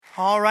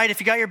All right, if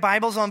you got your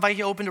Bibles, I'll invite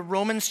you to open to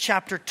Romans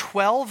chapter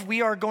 12.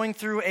 We are going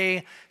through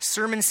a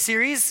sermon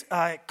series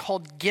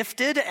called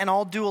Gifted, and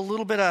I'll do a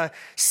little bit of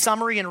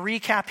summary and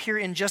recap here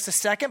in just a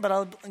second, but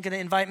I'm going to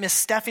invite Miss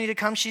Stephanie to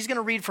come. She's going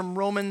to read from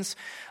Romans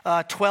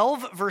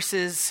 12,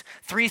 verses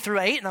 3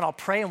 through 8, and then I'll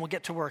pray and we'll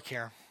get to work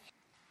here.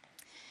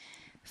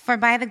 For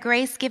by the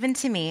grace given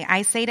to me,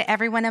 I say to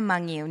everyone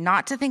among you,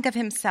 not to think of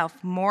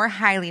himself more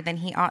highly than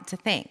he ought to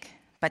think,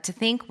 but to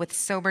think with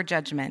sober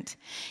judgment,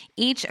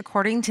 each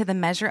according to the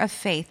measure of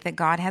faith that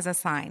God has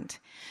assigned.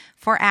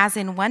 For as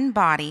in one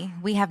body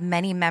we have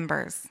many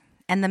members,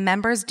 and the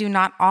members do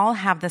not all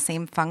have the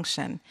same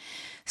function.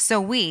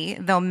 So we,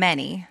 though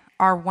many,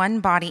 are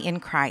one body in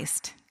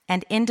Christ,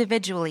 and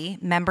individually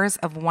members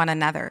of one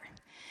another.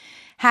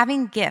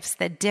 Having gifts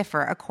that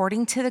differ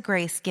according to the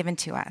grace given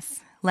to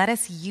us, let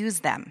us use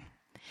them.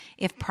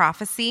 If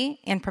prophecy,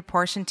 in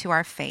proportion to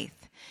our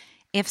faith.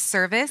 If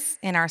service,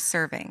 in our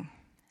serving.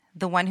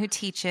 The one who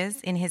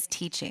teaches in his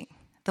teaching,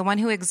 the one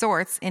who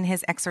exhorts in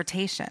his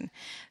exhortation,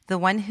 the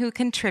one who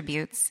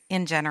contributes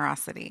in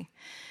generosity,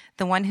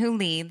 the one who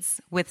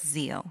leads with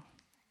zeal,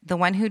 the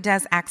one who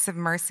does acts of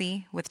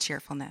mercy with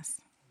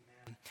cheerfulness.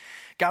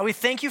 God, we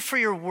thank you for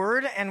your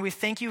word, and we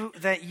thank you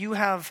that you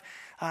have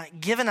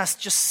given us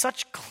just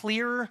such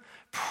clear,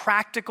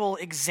 practical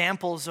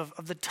examples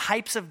of the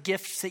types of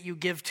gifts that you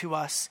give to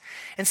us.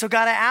 And so,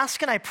 God, I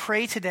ask and I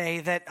pray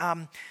today that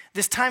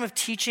this time of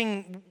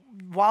teaching,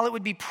 while it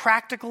would be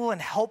practical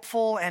and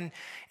helpful and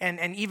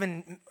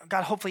even,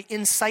 God, hopefully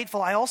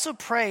insightful, I also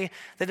pray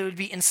that it would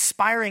be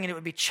inspiring and it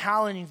would be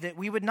challenging, that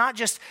we would not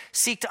just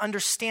seek to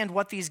understand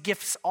what these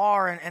gifts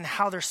are and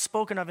how they're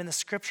spoken of in the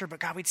scripture, but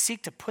God, we'd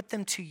seek to put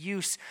them to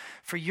use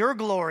for your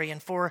glory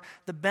and for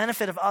the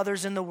benefit of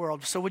others in the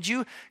world. So would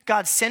you,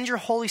 God, send your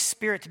Holy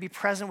Spirit to be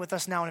present with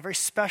us now in a very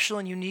special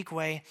and unique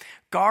way.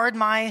 Guard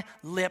my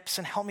lips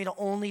and help me to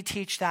only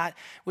teach that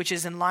which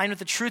is in line with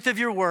the truth of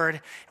your word.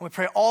 And we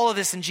pray all of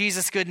this in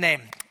Jesus' good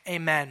name.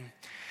 Amen.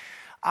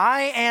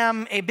 I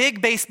am a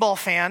big baseball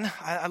fan.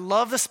 I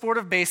love the sport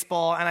of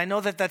baseball, and I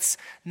know that that's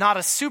not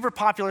a super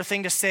popular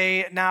thing to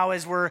say now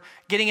as we're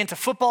getting into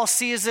football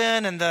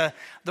season and the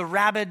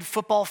rabid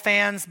football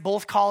fans,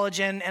 both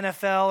college and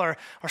NFL,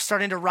 are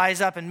starting to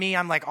rise up. And me,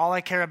 I'm like, all I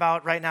care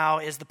about right now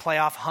is the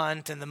playoff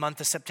hunt and the month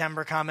of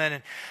September coming.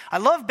 And I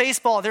love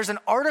baseball. There's an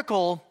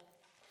article.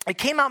 It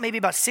came out maybe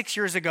about 6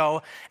 years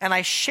ago, and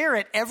I share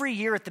it every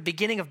year at the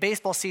beginning of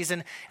baseball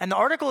season, and the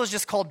article is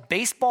just called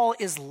Baseball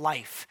is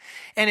Life.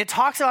 And it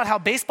talks about how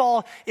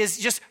baseball is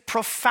just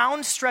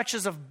profound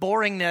stretches of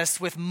boringness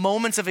with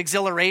moments of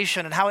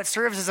exhilaration and how it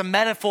serves as a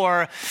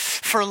metaphor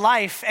for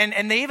life.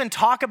 And they even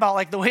talk about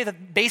like the way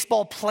that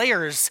baseball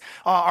players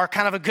are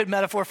kind of a good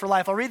metaphor for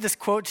life. I'll read this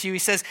quote to you. He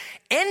says,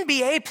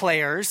 NBA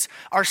players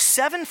are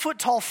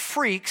 7-foot-tall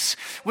freaks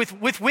with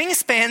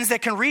wingspans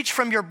that can reach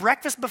from your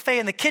breakfast buffet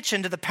in the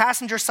kitchen to the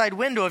passenger side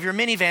window of your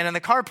minivan in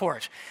the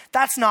carport.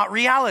 That's not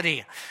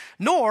reality.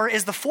 Nor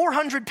is the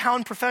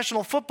 400-pound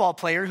professional football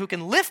player who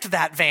can lift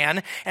that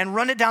van and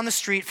run it down the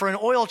street for an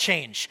oil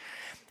change.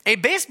 A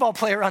baseball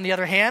player, on the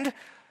other hand,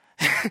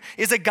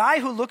 is a guy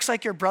who looks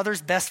like your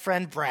brother's best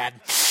friend, Brad,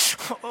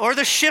 or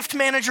the shift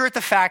manager at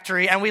the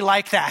factory, and we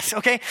like that,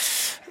 okay?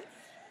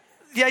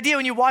 The idea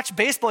when you watch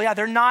baseball,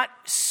 they're not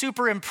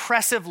super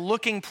impressive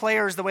looking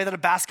players the way that a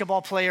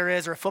basketball player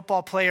is or a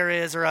football player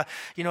is or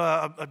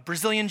a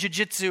Brazilian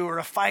jiu-jitsu or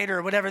a fighter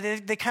or whatever.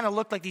 They kind of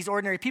look like these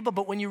ordinary people,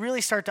 but when you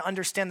really start to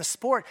understand the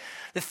sport,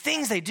 the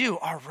things they do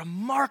are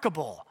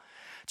remarkable.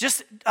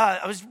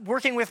 I was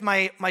working with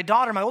my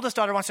daughter. My oldest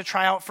daughter wants to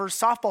try out for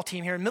softball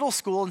team here in middle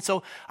school, and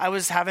so I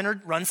was having her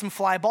run some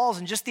fly balls,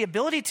 and just the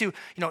ability to,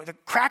 to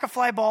crack a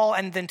fly ball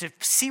and then to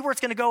see where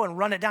it's going to go and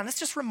run it down, it's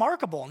just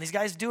remarkable. And these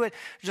guys do it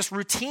just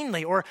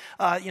routinely. Or,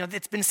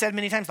 it's been said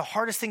many times, the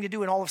hardest thing to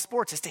do in all of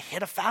sports is to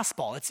hit a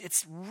fastball.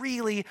 It's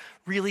really,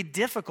 really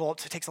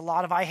difficult. It takes a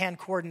lot of eye-hand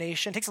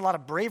coordination. It takes a lot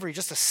of bravery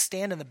just to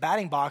stand in the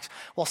batting box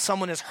while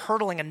someone is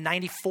hurtling a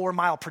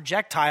 94-mile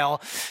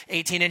projectile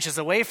 18 inches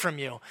away from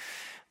you.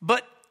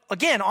 But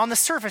again, on the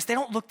surface, they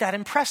don't look that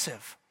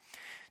impressive.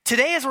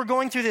 Today, as we're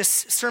going through this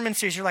sermon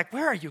series, you're like,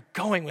 where are you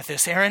going with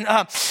this, Aaron?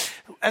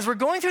 As we're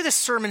going through this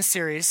sermon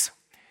series,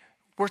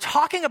 we're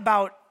talking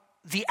about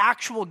the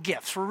actual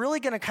gifts. We're really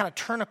going to kind of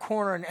turn a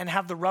corner and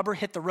have the rubber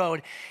hit the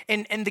road.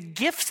 And the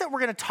gifts that we're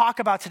going to talk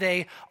about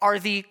today are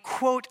the,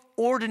 quote,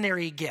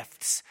 ordinary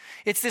gifts.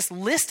 It's this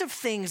list of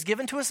things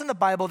given to us in the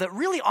Bible that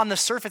really on the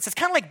surface, it's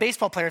kind of like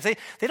baseball players. They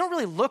don't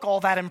really look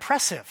all that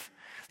impressive.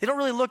 They don't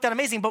really look that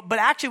amazing, but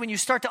actually when you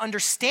start to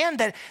understand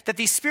that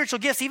these spiritual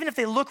gifts, even if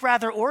they look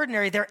rather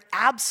ordinary, they're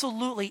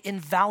absolutely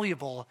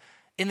invaluable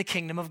in the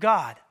kingdom of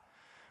God.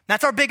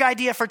 That's our big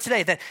idea for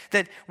today,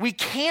 that we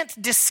can't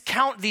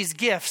discount these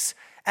gifts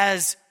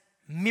as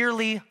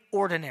merely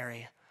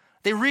ordinary.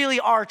 They really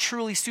are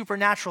truly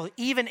supernatural,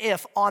 even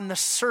if on the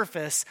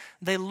surface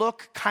they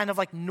look kind of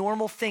like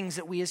normal things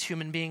that we as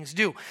human beings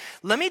do.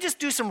 Let me just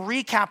do some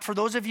recap for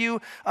those of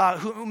you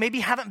who maybe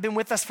haven't been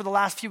with us for the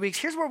last few weeks.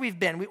 Here's where we've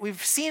been.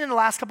 We've seen in the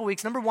last couple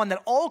weeks, number one,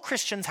 that all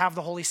Christians have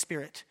the Holy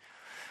Spirit.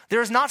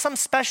 There is not some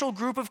special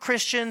group of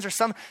Christians or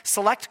some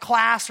select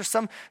class or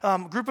some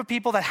group of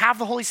people that have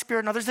the Holy Spirit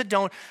and others that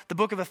don't. The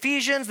book of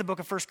Ephesians, the book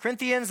of 1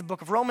 Corinthians, the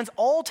book of Romans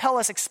all tell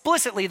us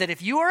explicitly that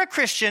if you are a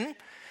Christian,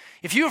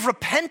 if you have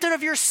repented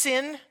of your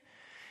sin,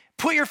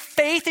 put your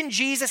faith in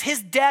Jesus,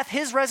 his death,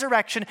 his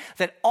resurrection,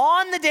 that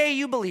on the day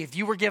you believed,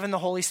 you were given the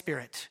Holy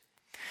Spirit.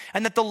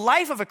 And that the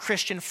life of a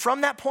Christian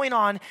from that point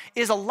on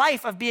is a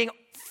life of being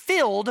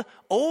filled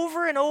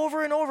over and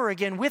over and over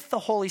again with the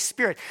Holy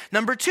Spirit.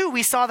 Number 2,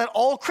 we saw that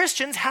all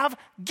Christians have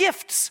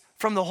gifts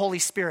from the Holy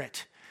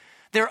Spirit.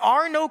 There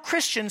are no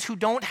Christians who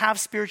don't have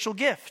spiritual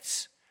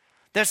gifts.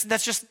 There's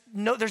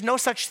no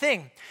such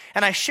thing.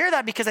 And I share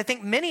that because I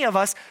think many of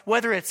us,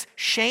 whether it's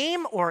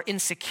shame or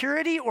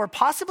insecurity or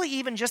possibly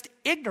even just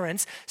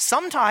ignorance,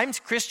 sometimes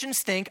Christians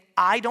think,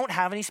 I don't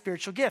have any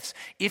spiritual gifts.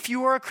 If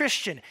you are a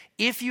Christian,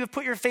 if you have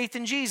put your faith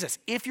in Jesus,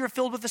 if you're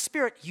filled with the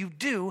Spirit, you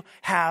do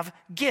have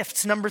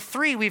gifts. Number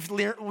 3, we've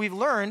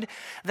learned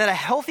that a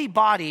healthy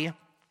body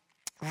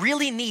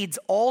really needs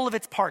all of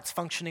its parts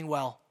functioning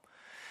well.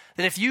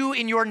 That if you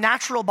in your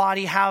natural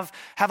body have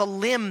a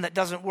limb that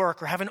doesn't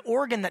work or have an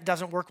organ that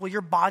doesn't work, well,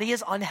 your body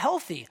is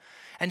unhealthy.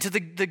 And to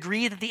the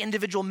degree that the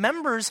individual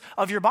members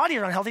of your body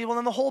are unhealthy, well,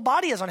 then the whole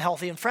body is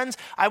unhealthy. And friends,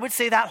 I would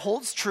say that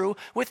holds true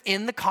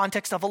within the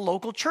context of a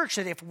local church.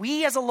 That if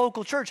we as a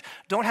local church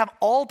don't have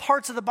all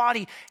parts of the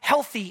body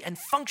healthy and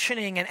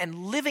functioning and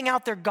living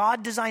out their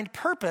God-designed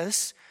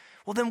purpose,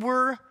 well, then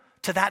we're,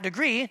 to that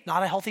degree,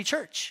 not a healthy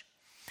church.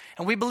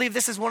 And we believe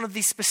this is one of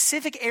the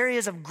specific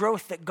areas of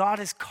growth that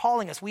God is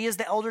calling us. We as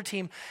the elder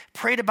team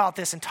prayed about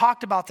this and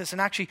talked about this and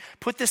actually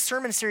put this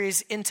sermon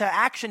series into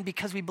action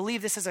because we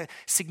believe this is a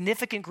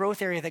significant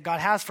growth area that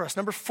God has for us.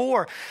 Number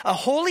 4, a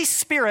Holy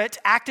Spirit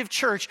active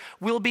church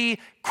will be,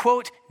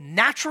 quote,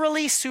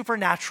 naturally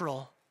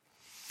supernatural.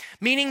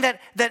 Meaning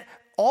that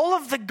all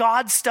of the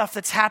God stuff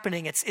that's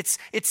happening, it's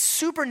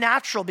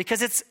supernatural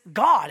because it's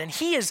God and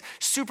he is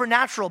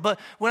supernatural. But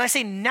when I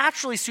say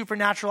naturally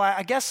supernatural,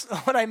 I guess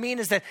what I mean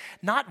is that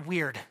not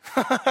weird,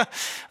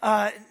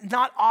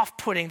 not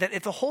off-putting, that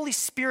if the Holy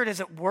Spirit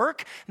is at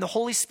work and the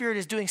Holy Spirit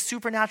is doing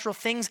supernatural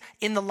things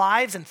in the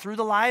lives and through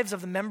the lives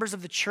of the members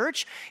of the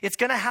church, it's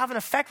going to have an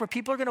effect where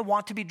people are going to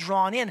want to be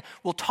drawn in.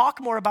 We'll talk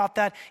more about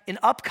that in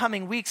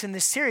upcoming weeks in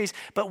this series,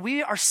 but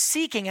we are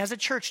seeking as a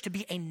church to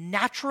be a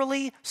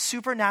naturally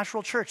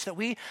supernatural church, that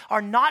we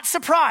are not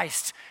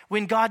surprised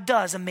when God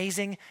does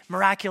amazing,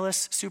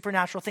 miraculous,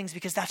 supernatural things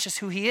because that's just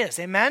who he is.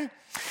 Amen?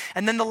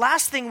 And then the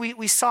last thing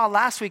we saw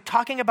last week,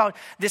 talking about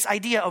this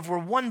idea of we're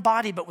one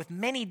body but with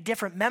many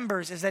different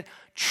members, is that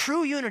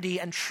true unity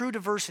and true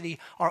diversity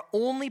are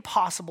only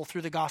possible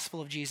through the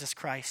gospel of Jesus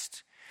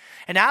Christ.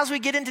 And as we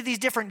get into these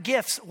different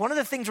gifts, one of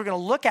the things we're going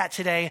to look at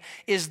today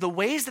is the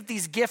ways that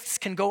these gifts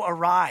can go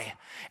awry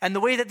and the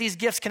way that these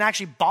gifts can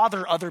actually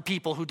bother other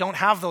people who don't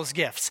have those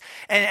gifts.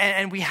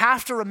 And we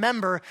have to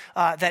remember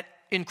that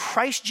in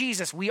Christ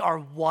Jesus, we are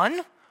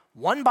one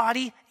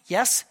body,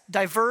 yes,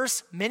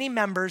 diverse, many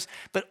members,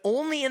 but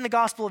only in the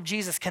gospel of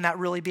Jesus can that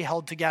really be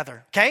held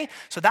together, okay?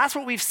 So that's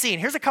what we've seen.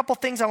 Here's a couple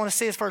things I want to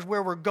say as far as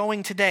where we're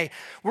going today.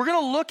 We're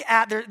going to look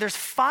at, there's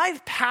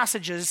 5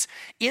 passages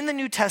in the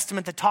New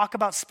Testament that talk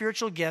about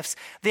spiritual gifts.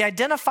 They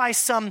identify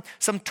some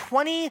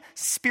 20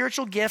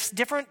 spiritual gifts,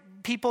 different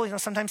people,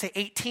 sometimes say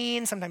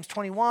 18, sometimes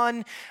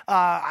 21.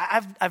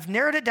 I've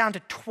narrowed it down to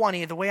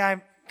 20, the way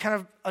I kind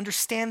of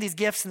understand these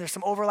gifts, and there's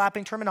some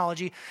overlapping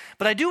terminology.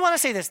 But I do want to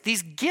say this.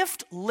 These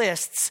gift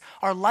lists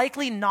are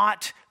likely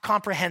not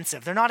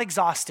comprehensive. They're not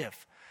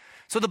exhaustive.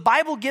 So the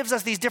Bible gives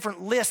us these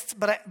different lists,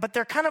 but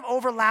they're kind of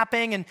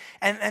overlapping, and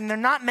they're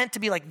not meant to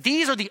be like,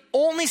 these are the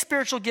only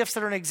spiritual gifts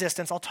that are in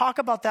existence. I'll talk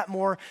about that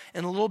more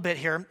in a little bit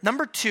here.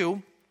 Number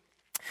 2,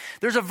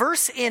 there's a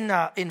verse in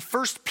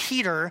 1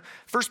 Peter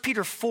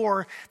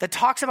 4, that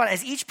talks about,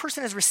 as each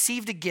person has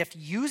received a gift,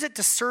 use it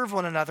to serve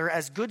one another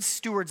as good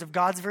stewards of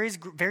God's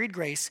varied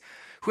grace.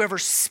 Whoever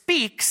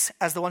speaks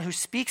as the one who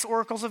speaks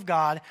oracles of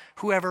God,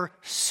 whoever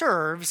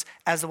serves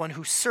as the one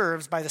who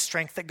serves by the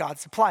strength that God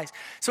supplies.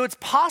 So it's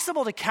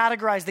possible to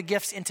categorize the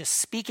gifts into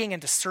speaking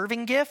and to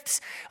serving gifts.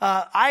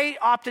 I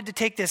opted to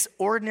take this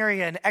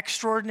ordinary and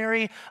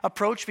extraordinary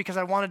approach because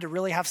I wanted to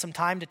really have some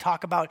time to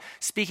talk about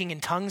speaking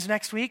in tongues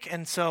next week.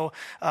 And so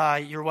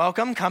you're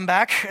welcome. Come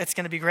back. It's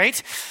going to be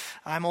great.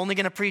 I'm only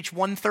going to preach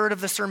 1/3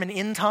 of the sermon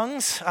in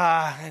tongues.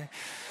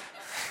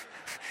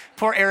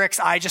 Poor Eric's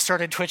eye just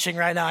started twitching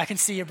right now. I can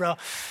see you, bro.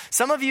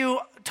 Some of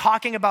you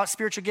talking about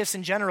spiritual gifts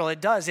in general,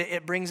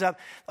 it brings up,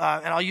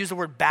 and I'll use the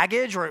word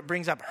baggage, or it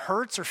brings up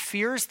hurts or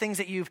fears, things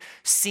that you've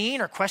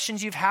seen or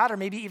questions you've had, or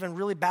maybe even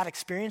really bad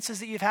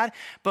experiences that you've had.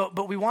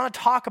 But we want to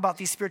talk about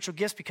these spiritual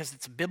gifts because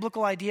it's a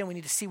biblical idea. We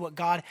need to see what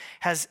God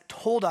has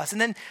told us.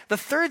 And then the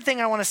third thing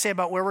I want to say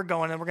about where we're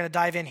going, and we're going to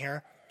dive in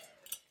here,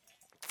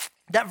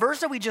 that verse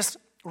that we just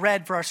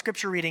read for our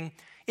scripture reading,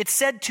 it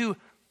said to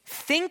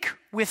think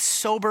with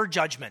sober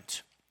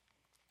judgment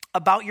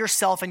about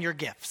yourself and your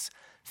gifts.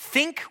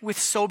 Think with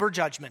sober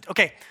judgment.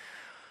 Okay,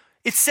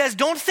 it says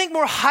don't think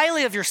more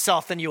highly of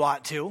yourself than you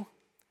ought to,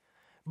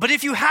 but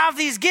if you have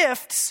these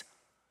gifts,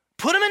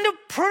 put them into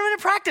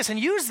practice and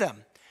use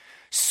them.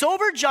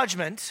 Sober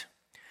judgment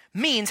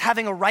means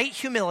having a right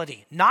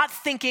humility, not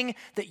thinking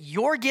that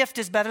your gift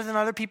is better than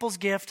other people's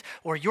gift,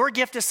 or your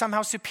gift is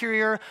somehow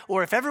superior,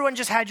 or if everyone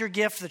just had your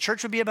gift, the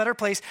church would be a better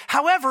place.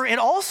 However, it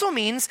also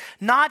means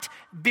not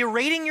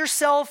berating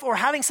yourself or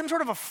having some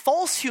sort of a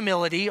false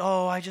humility.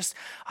 Oh,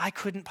 I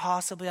could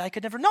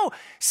never. No,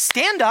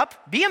 stand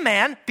up, be a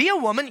man, be a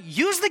woman,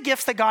 use the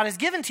gifts that God has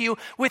given to you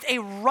with a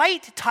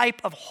right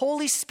type of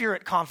Holy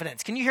Spirit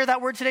confidence. Can you hear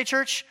that word today,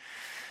 church?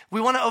 We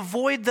want to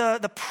avoid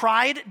the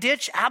pride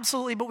ditch,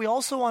 absolutely, but we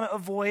also want to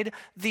avoid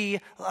the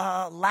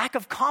lack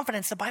of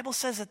confidence. The Bible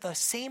says that the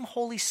same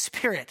Holy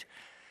Spirit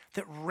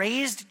that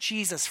raised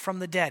Jesus from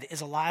the dead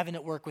is alive and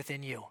at work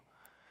within you.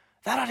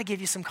 That ought to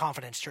give you some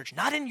confidence, church.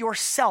 Not in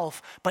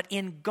yourself, but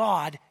in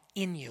God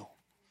in you.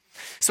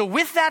 So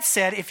with that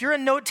said, if you're a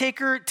note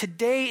taker,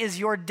 today is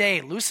your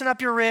day. Loosen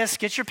up your wrists,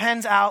 get your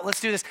pens out.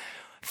 Let's do this.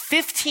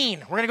 15.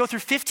 We're going to go through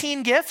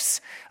 15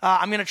 gifts.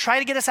 I'm going to try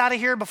to get us out of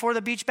here before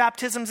the beach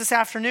baptisms this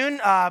afternoon,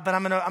 but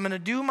I'm going to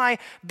do my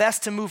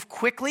best to move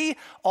quickly.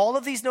 All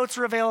of these notes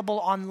are available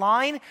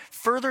online.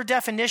 Further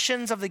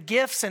definitions of the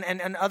gifts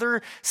and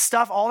other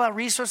stuff, all that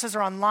resources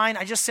are online.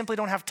 I just simply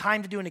don't have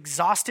time to do an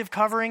exhaustive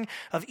covering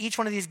of each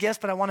one of these gifts,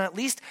 but I want to at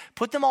least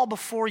put them all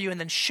before you and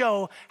then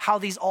show how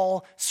these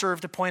all serve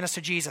to point us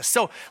to Jesus.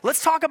 So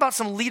let's talk about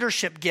some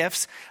leadership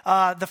gifts.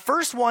 The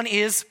first one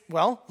is,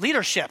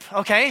 leadership,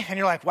 okay? And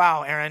you're like,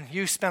 wow, Aaron,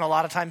 you spent a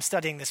lot of time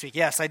studying this week.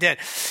 Yes, I did.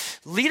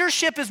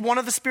 Leadership is one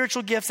of the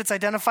spiritual gifts that's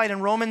identified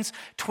in Romans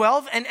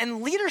 12.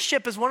 And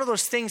leadership is one of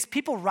those things,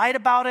 people write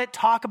about it,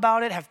 talk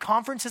about it, have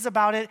conferences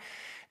about it.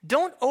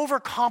 Don't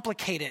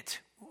overcomplicate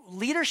it.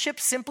 Leadership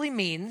simply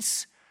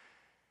means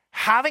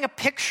having a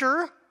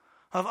picture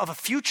of a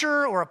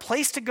future or a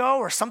place to go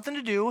or something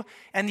to do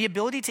and the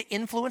ability to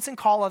influence and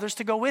call others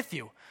to go with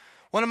you.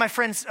 One of my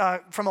friends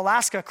from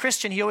Alaska,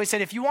 Christian, he always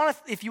said, if you want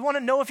to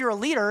know if you're a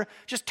leader,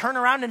 just turn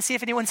around and see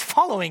if anyone's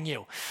following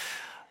you.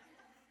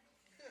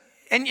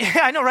 And yeah,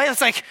 I know, right?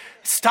 It's like,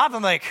 stop.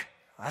 I'm like,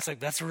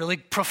 that's a really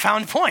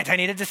profound point. I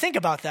needed to think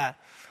about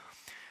that.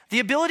 The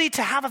ability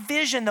to have a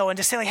vision, though, and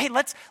to say, like, hey,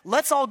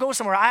 let's all go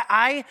somewhere.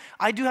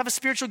 I do have a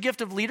spiritual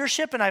gift of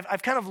leadership, and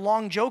I've kind of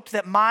long joked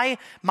that my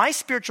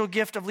spiritual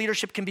gift of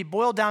leadership can be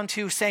boiled down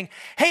to saying,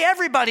 hey,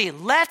 everybody,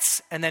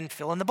 let's, and then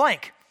fill in the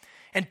blank.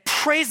 And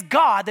praise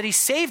God that he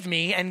saved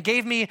me and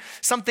gave me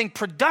something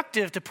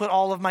productive to put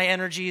all of my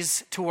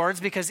energies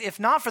towards, because if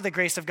not for the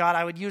grace of God,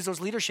 I would use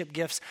those leadership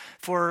gifts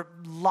for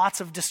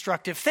lots of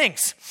destructive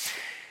things.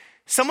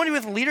 Somebody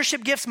with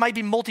leadership gifts might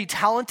be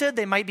multi-talented.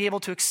 They might be able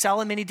to excel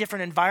in many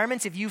different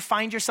environments. If you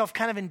find yourself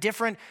kind of in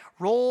different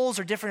roles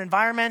or different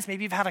environments,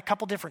 maybe you've had a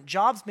couple different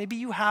jobs, maybe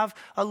you have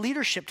a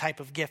leadership type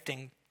of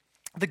gifting.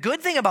 The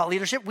good thing about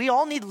leadership, we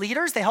all need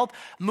leaders. They help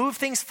move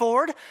things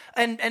forward.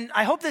 And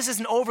I hope this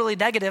isn't overly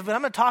negative, but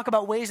I'm going to talk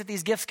about ways that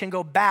these gifts can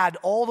go bad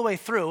all the way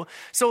through.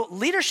 So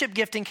leadership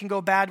gifting can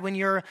go bad when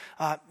you're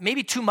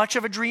maybe too much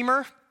of a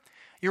dreamer.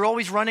 You're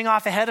always running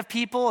off ahead of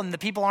people and the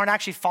people aren't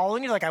actually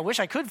following you. Like, I wish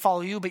I could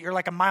follow you, but you're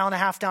like a mile and a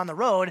half down the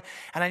road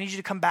and I need you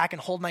to come back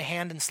and hold my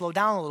hand and slow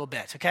down a little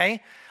bit,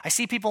 okay? I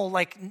see people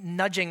like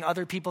nudging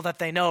other people that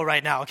they know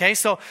right now, okay?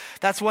 So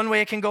that's one way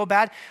it can go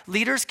bad.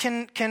 Leaders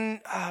can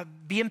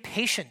be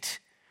impatient.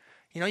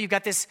 You know, you've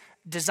got this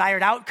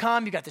desired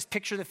outcome, you've got this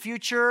picture of the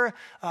future.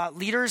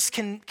 Leaders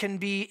can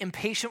be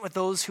impatient with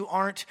those who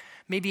aren't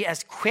maybe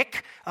as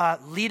quick.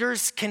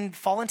 Leaders can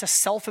fall into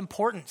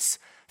self-importance,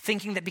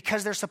 thinking that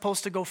because they're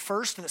supposed to go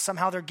first, that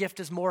somehow their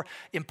gift is more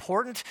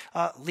important.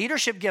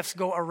 Leadership gifts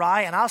go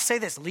awry, and I'll say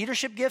this,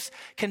 leadership gifts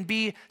can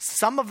be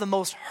some of the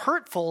most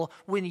hurtful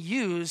when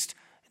used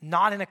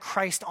not in a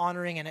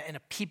Christ-honoring and in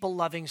a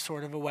people-loving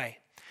sort of a way.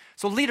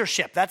 So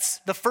leadership, that's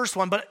the first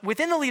one. But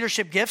within the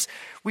leadership gifts,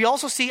 we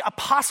also see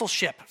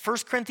apostleship. 1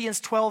 Corinthians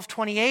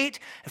 12:28,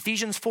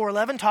 Ephesians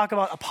 4:11 talk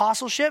about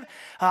apostleship.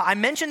 I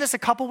mentioned this a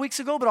couple weeks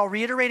ago, but I'll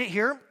reiterate it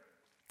here.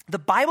 The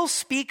Bible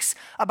speaks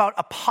about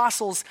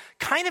apostles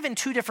kind of in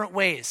two different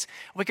ways.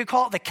 We could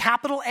call it the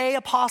capital A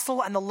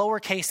apostle and the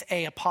lowercase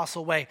a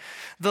apostle way.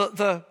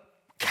 The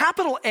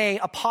capital A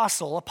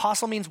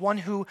apostle means one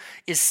who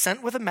is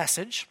sent with a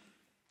message.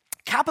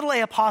 Capital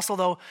A apostle,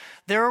 though,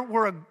 there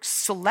were a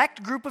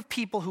select group of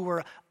people who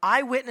were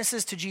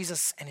eyewitnesses to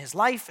Jesus and his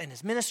life and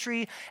his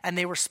ministry, and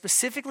they were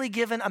specifically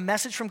given a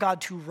message from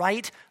God to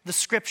write the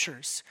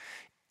scriptures.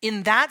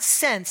 In that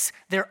sense,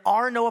 there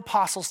are no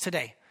apostles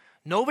today.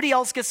 Nobody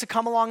else gets to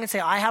come along and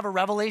say, I have a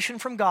revelation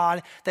from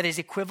God that is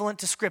equivalent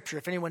to Scripture.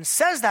 If anyone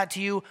says that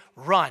to you,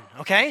 run,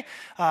 okay?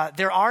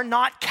 There are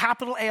not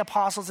capital A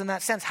apostles in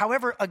that sense.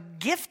 However, a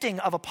gifting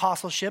of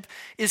apostleship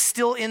is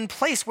still in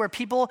place where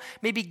people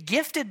may be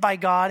gifted by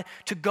God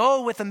to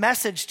go with a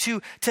message to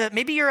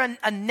maybe you're a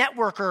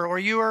networker, or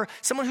you're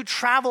someone who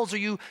travels, or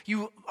you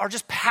are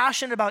just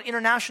passionate about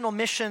international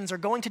missions or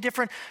going to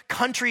different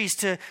countries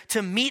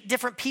to meet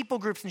different people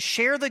groups and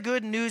share the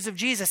good news of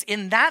Jesus.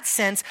 In that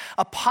sense,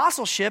 apostleship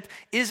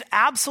is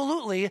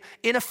absolutely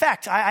in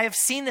effect. I have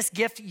seen this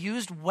gift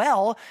used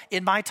well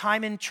in my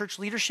time in church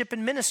leadership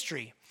and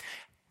ministry.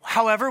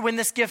 However, when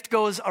this gift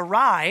goes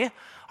awry,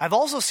 I've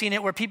also seen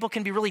it where people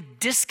can be really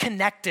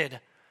disconnected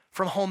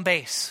from home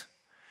base.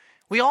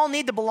 We all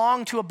need to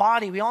belong to a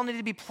body. We all need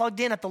to be plugged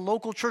in at the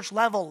local church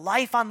level,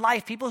 life on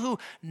life, people who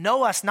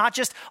know us, not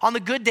just on the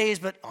good days,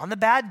 but on the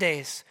bad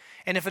days.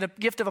 And if a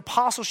gift of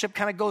apostleship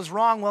kind of goes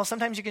wrong, well,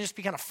 sometimes you can just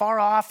be kind of far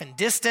off and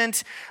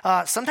distant.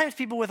 Sometimes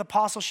people with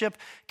apostleship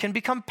can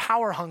become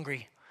power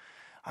hungry.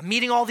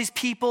 Meeting all these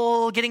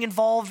people, getting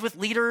involved with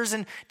leaders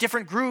and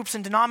different groups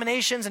and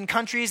denominations and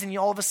countries, and you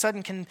all of a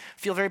sudden can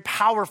feel very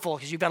powerful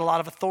because you've got a lot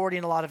of authority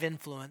and a lot of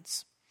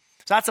influence.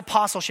 So that's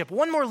apostleship.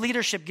 One more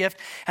leadership gift,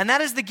 and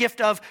that is the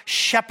gift of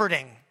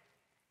shepherding.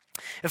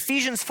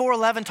 Ephesians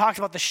 4:11 talks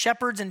about the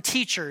shepherds and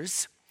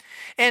teachers.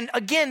 And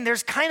again,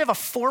 there's kind of a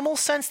formal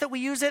sense that we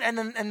use it, and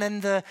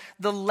then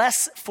the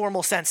less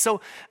formal sense.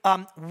 So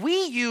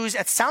we use,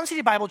 at Sound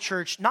City Bible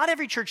Church, not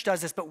every church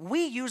does this, but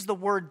we use the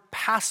word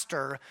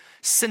pastor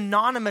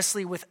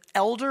synonymously with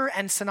elder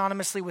and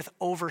synonymously with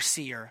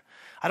overseer.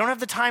 I don't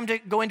have the time to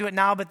go into it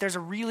now, but there's a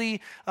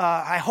really,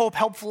 I hope,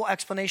 helpful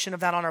explanation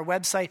of that on our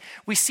website.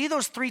 We see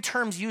those three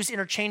terms used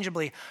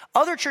interchangeably.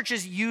 Other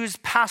churches use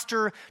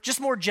pastor just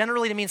more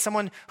generally to mean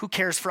someone who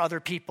cares for other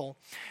people.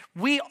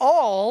 We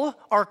all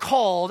are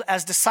called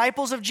as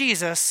disciples of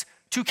Jesus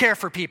to care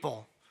for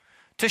people,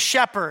 to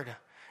shepherd.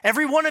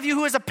 Every one of you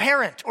who is a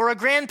parent or a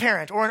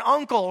grandparent or an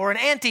uncle or an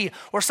auntie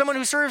or someone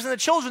who serves in the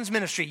children's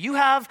ministry, you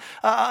have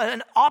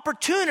an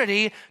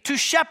opportunity to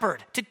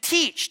shepherd, to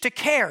teach, to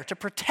care, to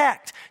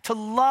protect, to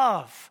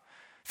love.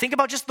 Think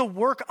about just the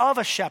work of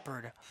a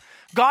shepherd.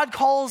 God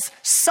calls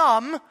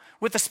some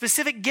with a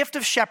specific gift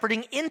of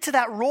shepherding into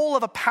that role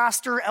of a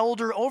pastor,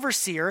 elder,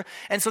 overseer.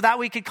 And so that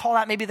we could call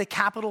that maybe the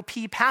capital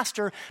P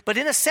pastor. But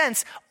in a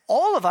sense,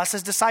 all of us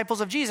as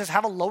disciples of Jesus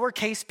have a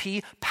lowercase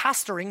p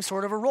pastoring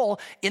sort of a role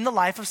in the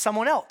life of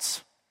someone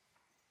else.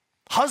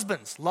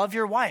 Husbands, love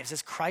your wives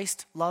as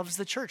Christ loves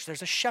the church.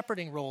 There's a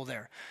shepherding role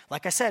there.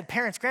 Like I said,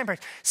 parents,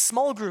 grandparents,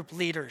 small group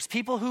leaders,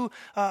 people who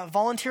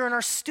volunteer in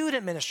our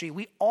student ministry,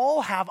 we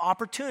all have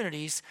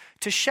opportunities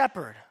to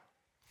shepherd.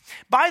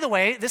 By the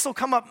way, this will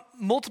come up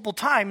multiple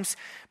times,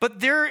 but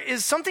there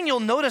is something you'll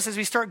notice as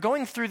we start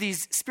going through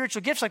these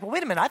spiritual gifts, like, well,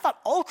 wait a minute, I thought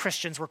all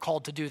Christians were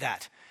called to do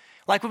that.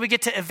 Like when we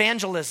get to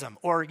evangelism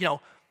or,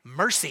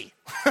 mercy.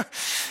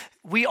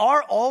 We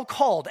are all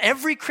called,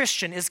 every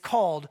Christian is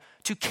called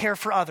to care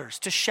for others,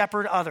 to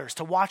shepherd others,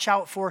 to watch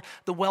out for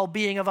the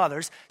well-being of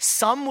others.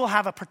 Some will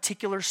have a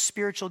particular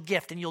spiritual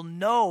gift, and you'll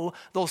know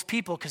those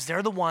people because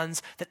they're the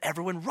ones that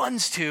everyone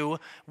runs to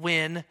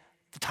when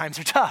the times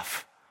are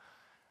tough.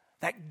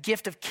 That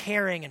gift of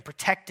caring and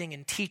protecting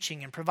and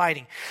teaching and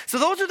providing. So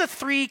those are the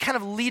three kind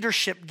of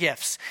leadership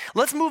gifts.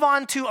 Let's move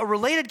on to a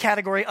related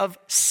category of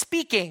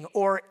speaking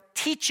or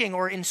teaching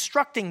or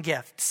instructing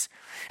gifts.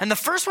 And the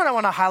first one I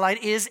want to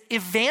highlight is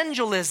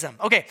evangelism.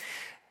 Okay,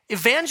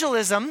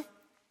 evangelism,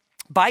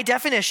 by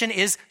definition,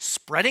 is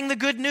spreading the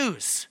good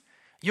news.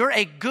 You're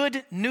a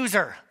good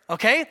newser,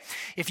 okay?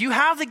 If you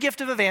have the gift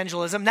of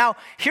evangelism, now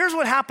here's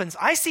what happens.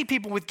 I see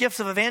people with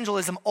gifts of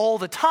evangelism all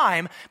the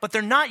time, but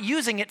they're not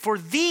using it for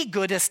the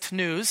goodest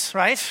news,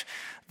 right?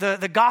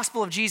 The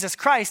gospel of Jesus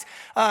Christ.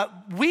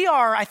 We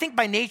are, I think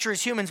by nature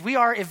as humans, we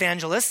are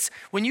evangelists.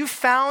 When you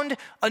found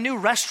a new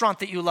restaurant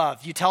that you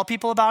love, you tell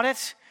people about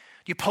it.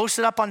 You post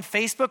it up on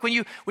Facebook.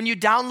 When you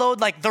download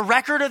like the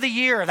record of the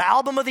year, the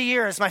album of the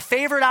year, it's my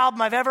favorite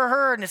album I've ever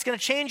heard, and it's going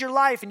to change your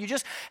life, and you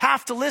just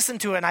have to listen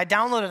to it. And I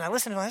download it, and I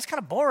listen to it, and it's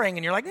kind of boring.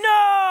 And you're like,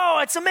 no,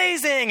 it's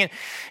amazing. And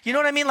you know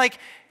what I mean? Like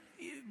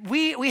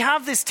we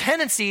have this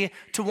tendency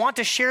to want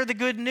to share the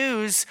good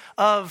news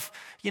of,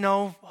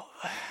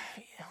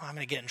 I'm going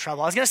to get in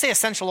trouble. I was going to say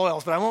essential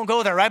oils, but I won't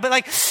go there, right? But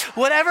like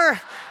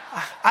whatever.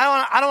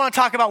 I don't want to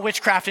talk about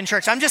witchcraft in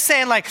church. I'm just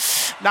saying no,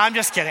 I'm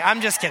just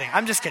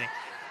kidding.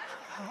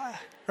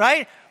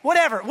 Right?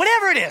 Whatever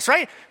it is,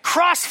 right?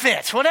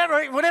 CrossFit,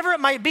 whatever it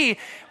might be,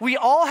 we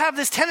all have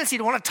this tendency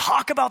to want to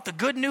talk about the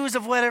good news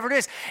of whatever it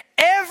is.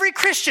 Every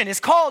Christian is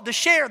called to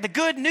share the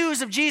good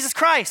news of Jesus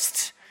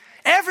Christ.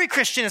 Every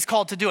Christian is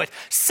called to do it.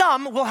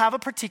 Some will have a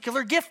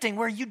particular gifting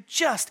where you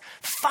just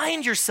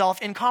find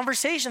yourself in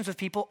conversations with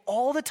people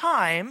all the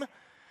time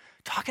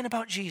talking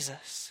about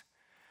Jesus.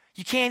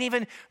 You can't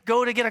even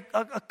go to get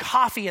a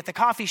coffee at the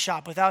coffee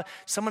shop without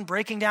someone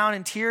breaking down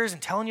in tears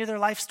and telling you their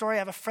life story. I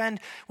have a friend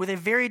with a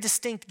very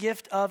distinct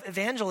gift of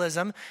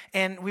evangelism,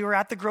 and we were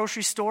at the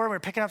grocery store, and we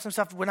were picking up some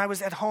stuff when I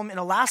was at home in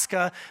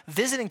Alaska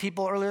visiting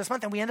people earlier this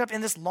month, and we ended up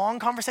in this long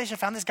conversation. I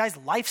found this guy's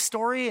life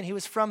story, and he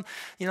was from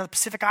the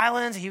Pacific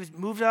Islands. He's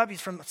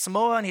from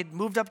Samoa, and he'd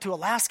moved up to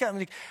Alaska. I'm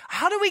like,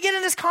 how do we get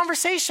in this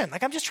conversation?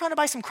 Like, I'm just trying to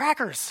buy some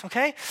crackers,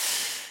 okay?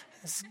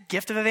 This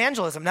gift of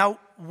evangelism. Now,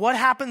 what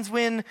happens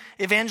when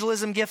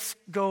evangelism gifts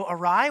go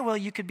awry? Well,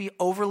 you could be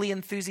overly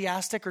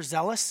enthusiastic or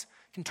zealous.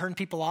 You can turn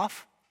people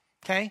off,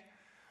 okay?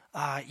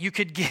 You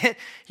could get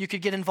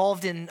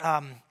involved in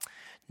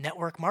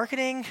network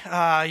marketing.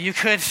 You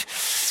could...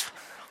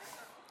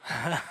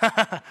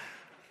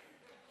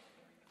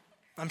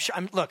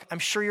 I'm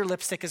sure your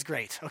lipstick is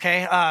great,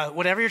 okay?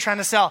 Whatever you're trying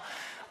to sell.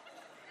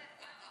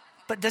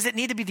 But does it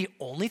need to be the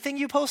only thing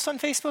you post on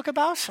Facebook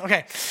about?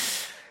 Okay.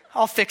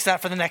 I'll fix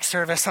that for the next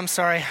service. I'm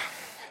sorry.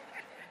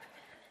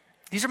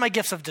 These are my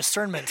gifts of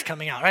discernment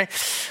coming out, right?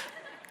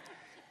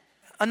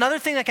 Another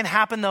thing that can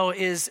happen, though,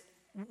 is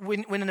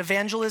when an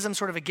evangelism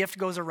sort of a gift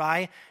goes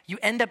awry, you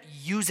end up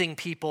using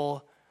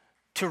people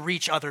to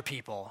reach other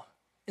people.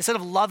 Instead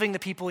of loving the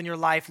people in your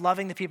life,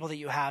 loving the people that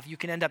you have, you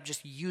can end up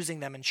just using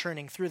them and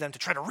churning through them to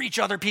try to reach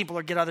other people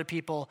or get other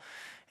people.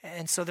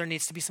 And so there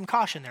needs to be some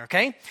caution there,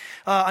 okay?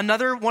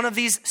 Another one of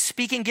these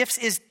speaking gifts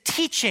is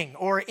teaching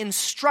or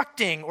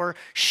instructing or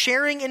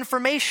sharing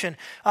information.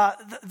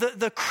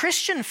 The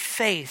Christian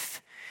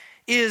faith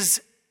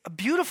is a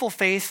beautiful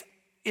faith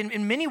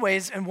in many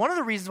ways, and one of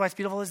the reasons why it's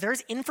beautiful is there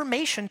is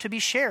information to be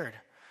shared.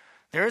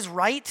 There is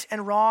right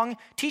and wrong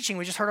teaching.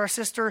 We just heard our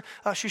sister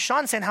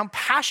Shushan saying how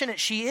passionate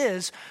she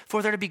is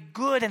for there to be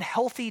good and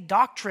healthy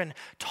doctrine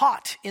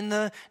taught in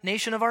the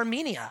nation of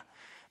Armenia.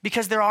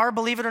 Because there are,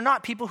 believe it or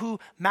not, people who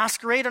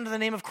masquerade under the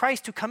name of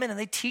Christ who come in and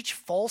they teach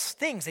false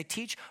things. They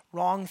teach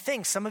wrong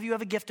things. Some of you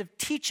have a gift of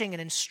teaching and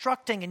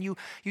instructing, and you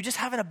just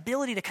have an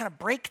ability to kind of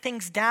break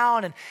things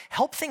down and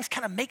help things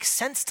kind of make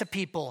sense to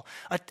people.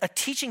 A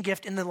teaching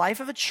gift in the life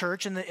of a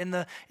church, in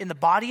the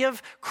body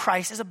of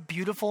Christ, is a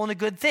beautiful and a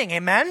good thing.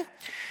 Amen?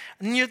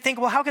 And you think,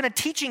 well, how can a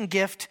teaching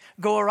gift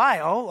go awry?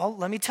 Oh, well,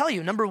 let me tell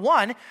you. Number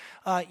one,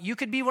 you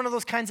could be one of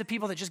those kinds of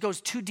people that just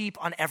goes too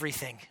deep on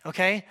everything,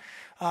 okay?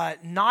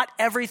 Not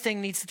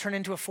everything needs to turn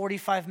into a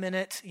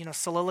 45-minute,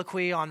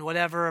 soliloquy on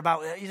whatever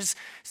about. You just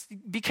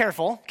be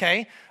careful,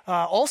 okay?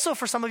 Also,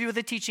 for some of you with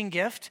a teaching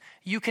gift,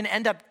 you can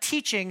end up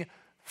teaching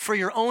for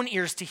your own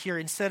ears to hear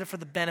instead of for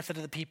the benefit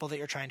of the people that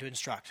you're trying to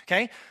instruct,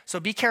 okay?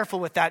 So be careful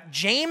with that.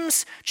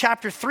 James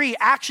chapter 3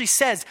 actually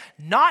says,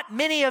 not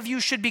many of you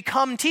should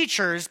become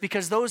teachers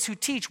because those who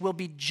teach will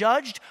be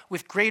judged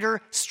with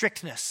greater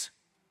strictness.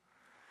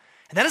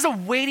 And that is a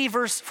weighty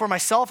verse for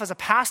myself as a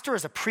pastor,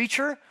 as a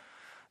preacher.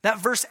 That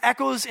verse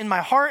echoes in my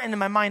heart and in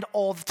my mind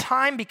all the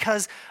time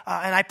because,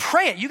 and I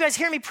pray it. You guys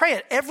hear me pray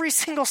it every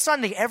single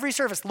Sunday, every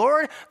service.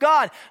 Lord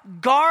God,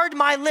 guard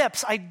my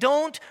lips. I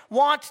don't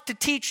want to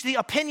teach the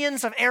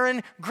opinions of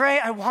Aaron Gray.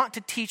 I want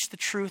to teach the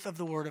truth of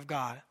the Word of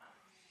God.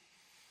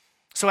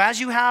 So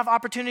as you have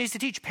opportunities to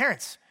teach,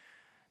 parents,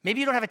 maybe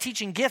you don't have a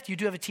teaching gift. You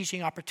do have a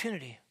teaching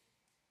opportunity.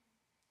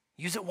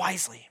 Use it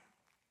wisely.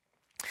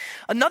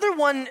 Another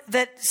one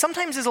that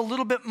sometimes is a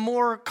little bit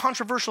more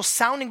controversial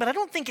sounding, but I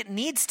don't think it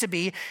needs to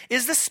be,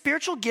 is the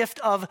spiritual gift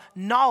of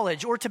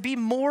knowledge, or to be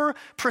more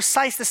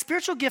precise, the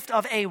spiritual gift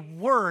of a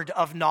word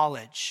of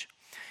knowledge.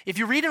 If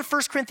you read in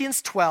 1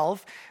 Corinthians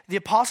 12, the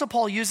Apostle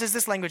Paul uses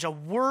this language, a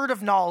word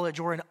of knowledge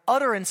or an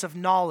utterance of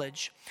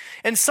knowledge.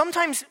 And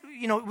sometimes,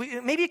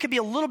 maybe it could be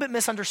a little bit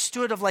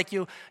misunderstood of like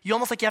you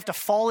almost like you have to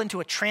fall into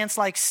a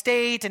trance-like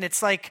state. And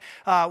it's like,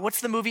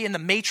 what's the movie in The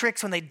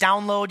Matrix when they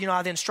download,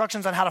 the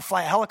instructions on how to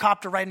fly a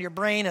helicopter right into your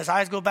brain, his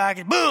eyes go back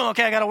and boom,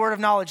 okay, I got a word of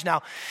knowledge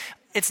now.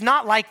 It's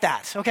not like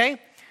that,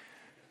 okay?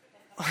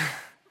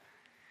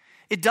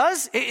 It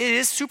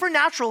is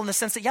supernatural in the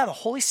sense that, the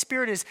Holy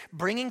Spirit is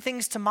bringing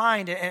things to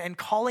mind and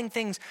calling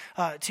things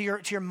to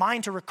your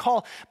mind to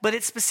recall. But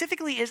it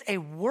specifically is a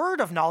word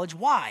of knowledge.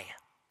 Why?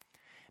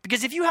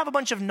 Because if you have a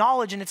bunch of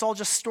knowledge and it's all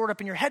just stored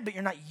up in your head, but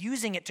you're not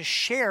using it to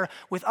share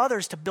with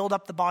others to build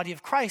up the body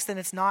of Christ, then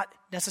it's not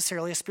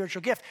necessarily a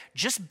spiritual gift.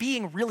 Just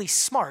being really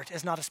smart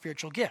is not a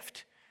spiritual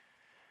gift.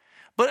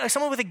 But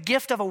someone with a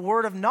gift of a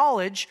word of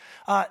knowledge,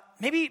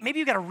 maybe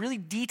you've got a really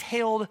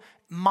detailed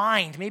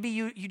mind. Maybe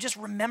you just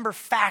remember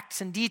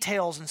facts and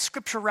details and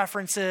scripture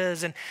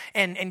references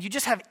and you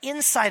just have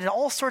insight and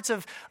all sorts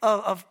of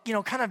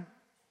kind of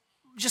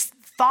just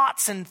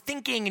thoughts and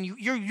thinking, and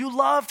you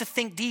love to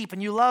think deep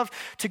and you love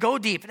to go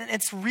deep. And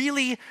it's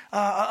really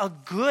a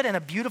good and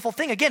a beautiful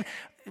thing. Again,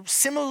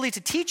 similarly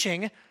to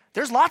teaching,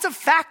 there's lots of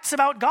facts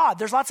about God.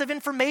 There's lots of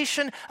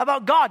information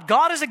about God.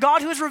 God is a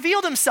God who has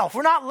revealed himself.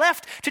 We're not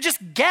left to just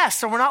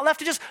guess, or we're not left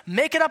to just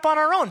make it up on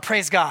our own.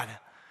 Praise God.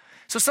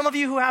 So some of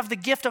you who have the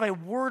gift of a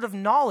word of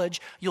knowledge,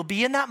 you'll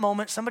be in that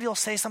moment. Somebody will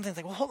say something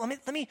like, well,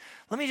 let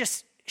me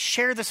just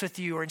share this with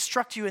you or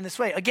instruct you in this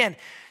way. Again,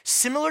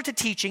 similar to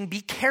teaching,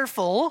 be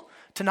careful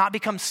to not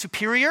become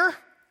superior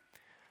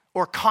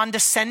or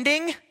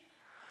condescending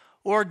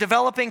or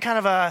developing kind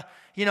of a,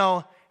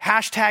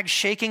 hashtag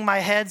shaking my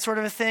head sort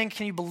of a thing.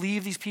 Can you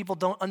believe these people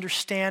don't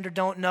understand or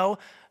don't know?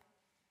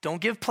 Don't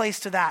give place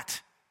to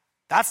that.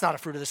 That's not a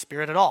fruit of the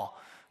Spirit at all.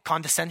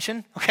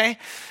 Condescension, okay?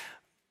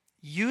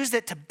 Use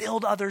it to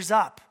build others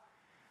up.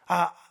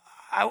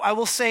 I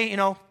will say,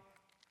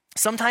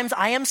 sometimes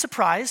I am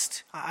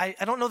surprised. I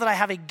don't know that I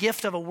have a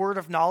gift of a word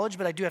of knowledge,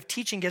 but I do have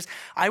teaching gifts.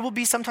 I will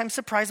be sometimes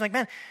surprised. Like,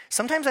 man,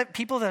 sometimes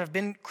people that have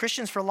been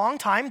Christians for a long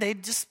time, they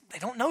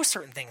don't know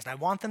certain things, and I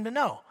want them to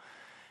know.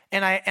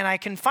 And I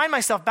can find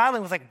myself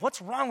battling with like,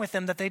 what's wrong with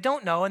them that they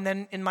don't know? And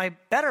then in my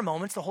better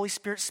moments, the Holy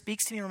Spirit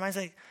speaks to me and reminds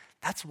me,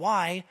 that's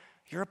why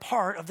you're a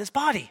part of this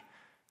body,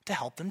 to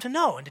help them to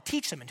know and to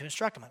teach them and to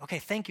instruct them. Like, okay,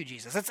 thank you,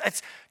 Jesus.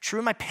 That's true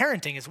in my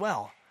parenting as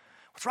well.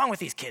 What's wrong with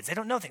these kids? They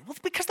don't know things. Well,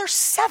 because they're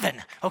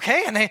 7,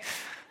 okay? And they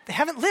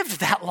haven't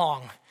lived that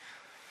long.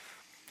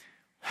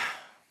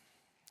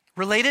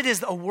 Related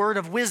is a word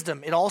of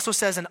wisdom. It also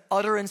says an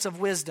utterance of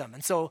wisdom.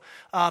 And so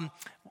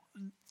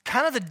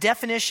kind of the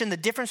definition, the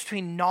difference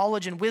between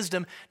knowledge and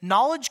wisdom,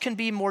 knowledge can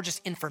be more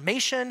just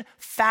information,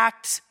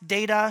 facts,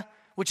 data,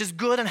 which is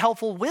good and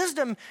helpful.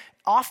 Wisdom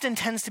often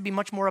tends to be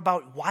much more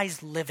about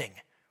wise living.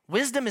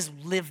 Wisdom is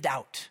lived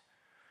out.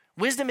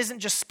 Wisdom isn't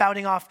just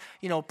spouting off,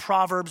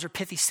 proverbs or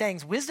pithy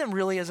sayings. Wisdom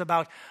really is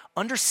about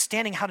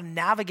understanding how to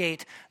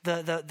navigate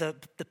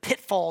the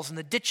pitfalls and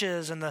the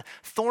ditches and the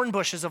thorn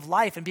bushes of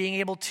life and being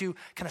able to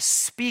kind of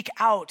speak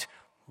out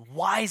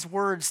wise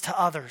words to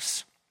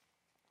others.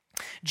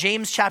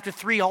 James chapter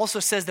 3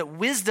 also says that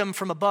wisdom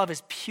from above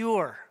is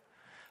pure,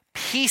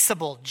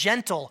 peaceable,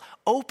 gentle,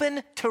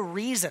 open to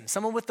reason.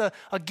 Someone with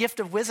a gift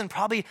of wisdom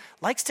probably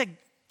likes to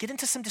get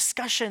into some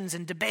discussions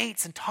and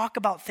debates and talk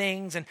about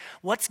things and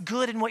what's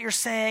good in what you're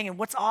saying and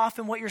what's off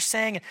in what you're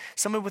saying. And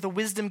someone with a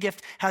wisdom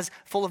gift has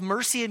full of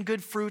mercy and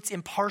good fruits,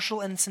 impartial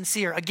and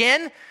sincere.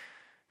 Again,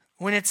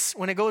 when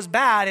it goes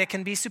bad, it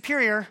can be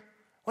superior.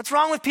 What's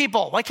wrong with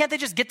people? Why can't they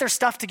just get their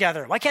stuff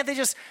together? Why can't they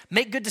just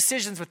make good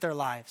decisions with their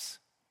lives?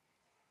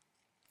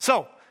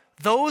 So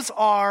those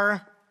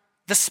are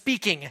the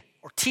speaking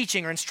or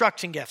teaching or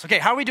instruction gifts. Okay,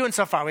 how are we doing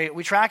so far?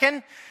 We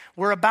tracking?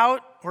 We're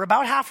about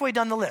halfway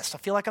done the list. I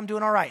feel like I'm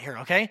doing all right here,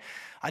 okay?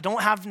 I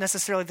don't have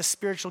necessarily the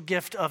spiritual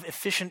gift of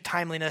efficient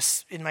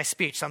timeliness in my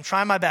speech, so I'm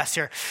trying my best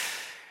here.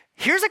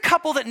 Here's a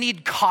couple that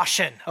need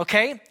caution,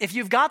 okay? If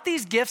you've got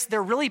these gifts,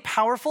 they're really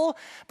powerful,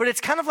 but it's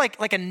kind of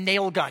like a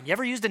nail gun. You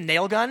ever used a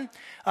nail gun?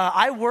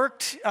 I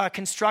worked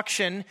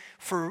construction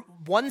for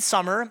one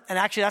summer, and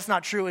actually that's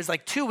not true. It was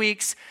like 2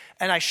 weeks,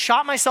 and I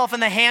shot myself in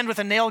the hand with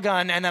a nail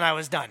gun, and then I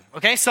was done,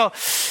 okay? So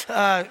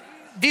a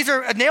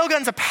nail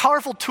gun's a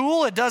powerful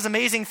tool. It does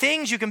amazing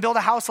things. You can build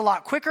a house a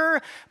lot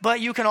quicker,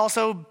 but you can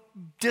also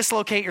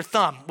dislocate your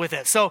thumb with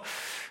it. So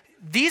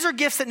these are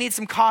gifts that need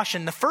some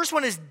caution. The first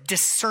one is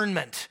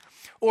discernment,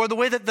 or the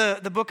way that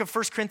the book of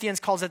 1 Corinthians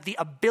calls it, the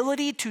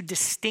ability to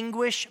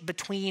distinguish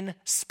between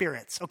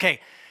spirits. Okay,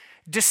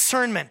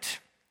 discernment.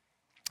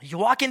 You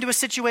walk into a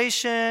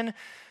situation,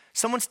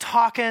 someone's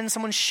talking,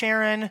 someone's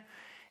sharing,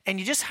 and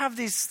you just have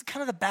these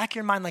kind of the back of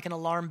your mind like an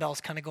alarm bell's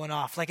kind of going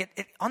off. Like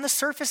it on the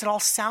surface, it all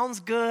sounds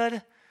good.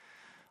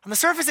 On the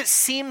surface, it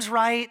seems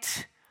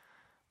right.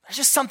 There's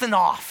just something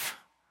off.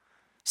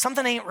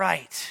 Something ain't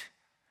right.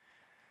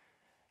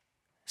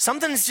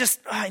 Something's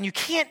just, and you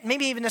can't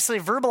maybe even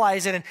necessarily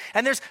verbalize it.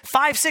 And there's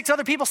 5, 6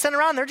 other people sitting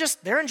around.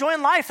 They're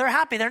enjoying life. They're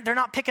happy. They're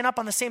not picking up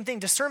on the same thing.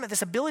 Discernment,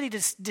 this ability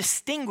to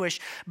distinguish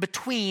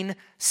between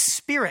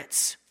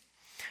spirits.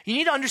 You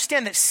need to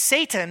understand that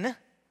Satan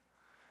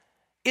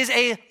is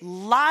a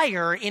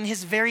liar in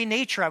his very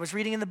nature. I was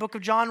reading in the book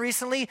of John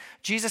recently.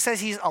 Jesus says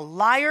he's a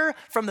liar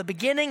from the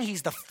beginning.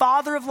 He's the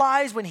father of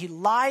lies. When he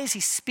lies, he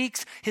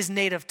speaks his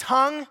native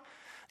tongue.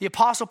 The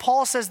Apostle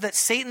Paul says that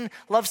Satan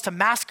loves to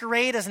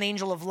masquerade as an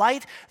angel of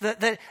light,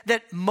 that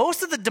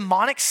most of the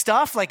demonic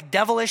stuff, like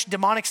devilish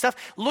demonic stuff,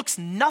 looks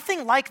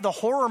nothing like the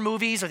horror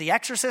movies or The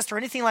Exorcist or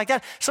anything like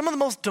that. Some of the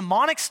most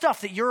demonic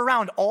stuff that you're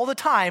around all the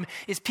time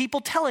is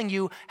people telling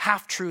you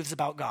half-truths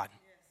about God.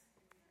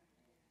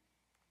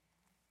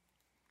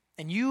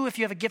 And you, if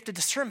you have a gift of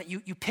discernment,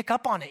 you pick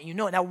up on it, you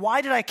know it. Now,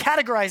 why did I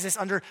categorize this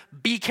under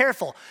be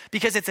careful?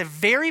 Because it's a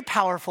very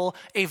powerful,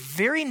 a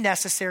very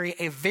necessary,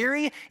 a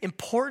very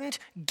important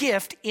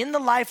gift in the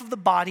life of the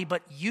body,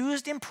 but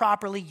used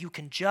improperly, you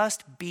can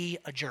just be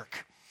a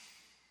jerk.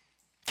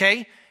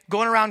 Okay?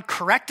 Going around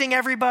correcting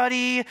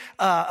everybody,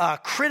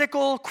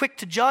 critical, quick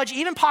to judge,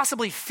 even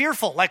possibly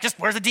fearful. Like, just,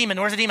 where's the demon?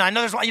 Where's the demon? I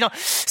know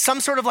there's, some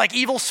sort of like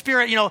evil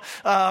spirit,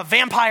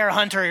 vampire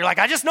hunter. You're like,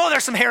 I just know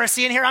there's some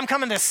heresy in here. I'm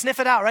coming to sniff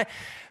it out, right?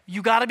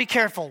 You got to be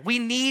careful. We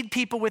need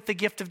people with the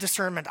gift of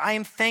discernment. I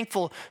am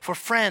thankful for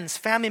friends,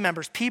 family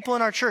members, people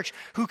in our church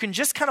who can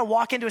just kind of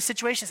walk into a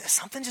situation and say,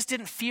 something just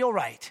didn't feel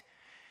right.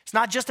 It's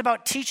not just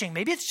about teaching.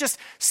 Maybe it's just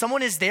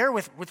someone is there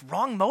with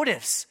wrong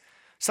motives.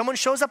 Someone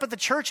shows up at the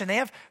church and they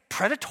have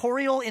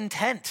predatorial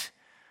intent.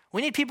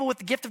 We need people with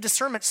the gift of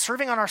discernment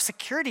serving on our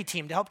security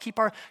team to help keep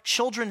our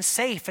children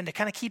safe and to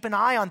kind of keep an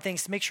eye on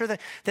things to make sure that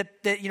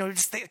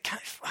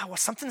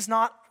something's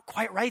not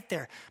quite right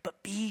there.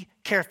 But be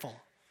careful,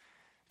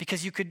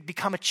 because you could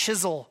become a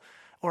chisel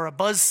or a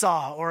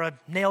buzzsaw or a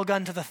nail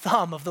gun to the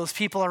thumb of those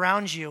people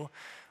around you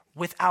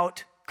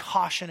without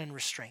caution and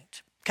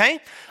restraint. Okay?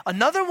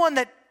 Another one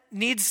that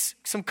needs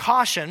some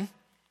caution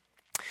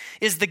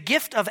is the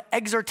gift of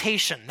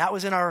exhortation. That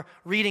was in our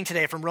reading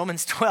today from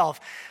Romans 12.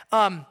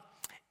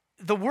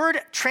 The word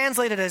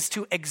translated as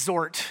to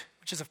exhort,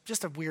 which is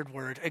just a weird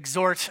word,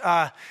 exhort.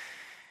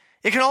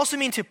 It can also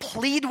mean to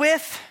plead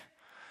with,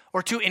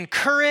 or to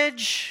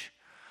encourage,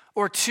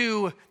 or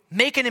to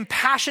make an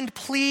impassioned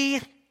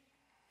plea,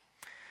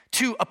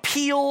 to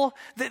appeal.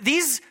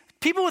 These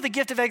people with the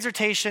gift of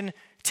exhortation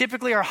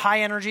typically are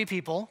high energy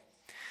people.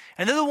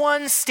 And they're the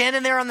ones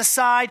standing there on the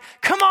side.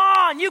 Come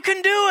on, you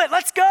can do it.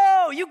 Let's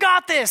go. You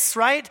got this,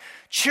 right?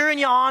 Cheering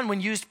you on when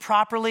used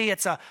properly.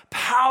 It's a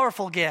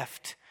powerful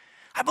gift.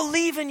 I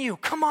believe in you.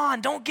 Come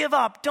on, don't give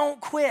up,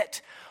 don't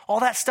quit. All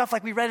that stuff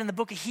like we read in the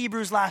book of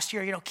Hebrews last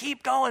year,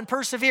 keep going,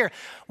 persevere.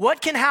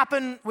 What can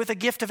happen with a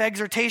gift of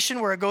exhortation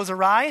where it goes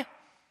awry?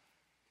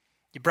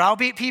 You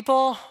browbeat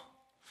people,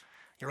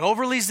 you're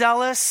overly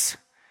zealous,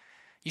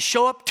 you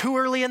show up too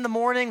early in the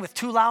morning with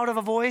too loud of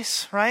a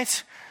voice,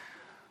 right?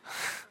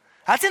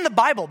 That's in the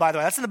Bible, by the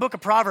way. That's in the book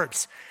of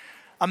Proverbs.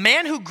 A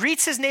man who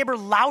greets his neighbor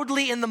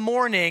loudly in the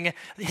morning,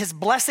 his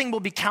blessing will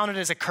be counted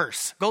as a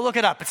curse. Go look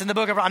it up. It's in the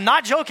book of Proverbs. I'm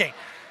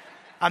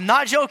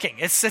not joking.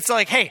 It's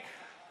like, hey,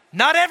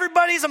 not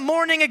everybody's a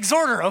morning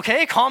exhorter,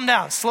 okay? Calm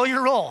down. Slow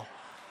your roll.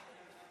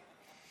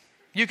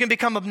 You can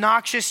become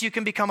obnoxious. You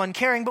can become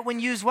uncaring. But when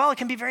used well, it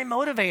can be very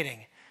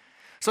motivating.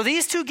 So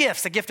these two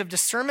gifts, the gift of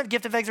discernment,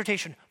 gift of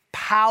exhortation,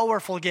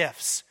 powerful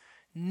gifts,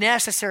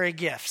 necessary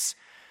gifts,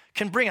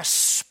 can bring a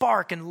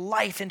spark and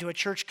life into a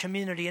church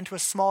community, into a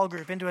small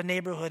group, into a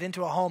neighborhood,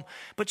 into a home.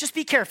 But just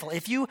be careful.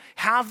 If you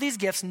have these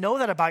gifts, know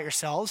that about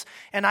yourselves.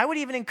 And I would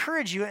even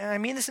encourage you, and I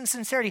mean this in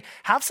sincerity,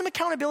 have some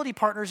accountability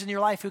partners in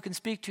your life who can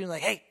speak to you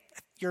like, hey,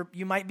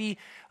 you might be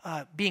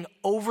being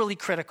overly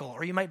critical,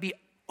 or you might be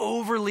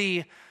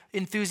overly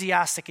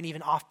enthusiastic and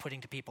even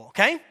off-putting to people,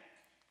 okay?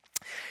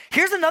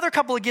 Here's another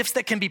couple of gifts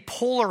that can be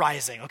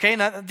polarizing, okay?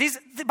 Now,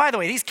 by the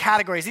way, these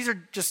categories, these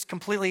are just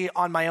completely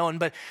on my own,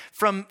 but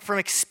from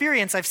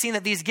experience, I've seen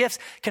that these gifts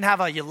can have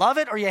a you love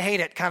it or you hate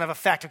it kind of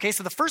effect, okay?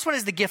 So the first one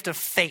is the gift of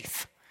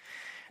faith.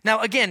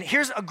 Now, again,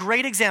 here's a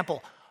great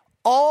example.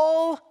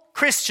 All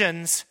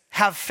Christians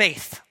have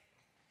faith.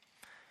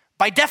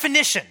 By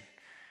definition,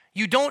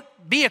 you don't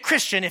be a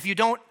Christian if you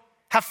don't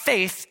have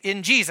faith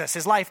in Jesus,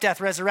 his life,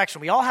 death,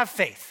 resurrection. We all have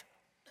faith.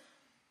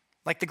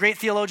 Like the great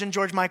theologian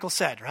George Michael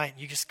said, right?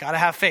 You just got to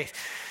have faith.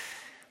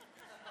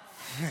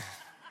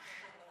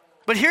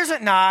 But here's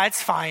it. Nah,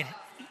 it's fine.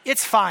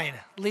 It's fine.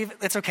 Leave it.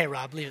 It's okay,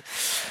 Rob. Leave it.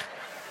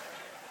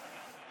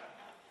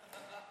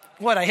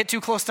 What, I hit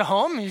too close to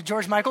home? Your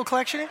George Michael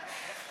collection?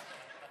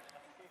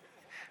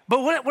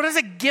 But what does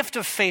a gift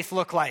of faith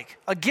look like?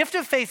 A gift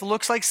of faith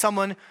looks like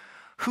someone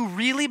who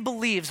really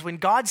believes when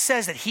God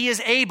says that he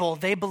is able,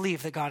 they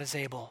believe that God is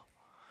able.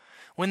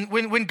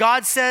 When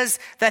God says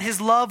that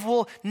his love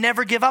will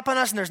never give up on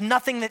us and there's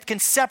nothing that can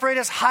separate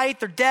us,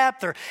 height or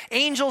depth or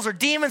angels or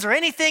demons or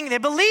anything, they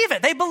believe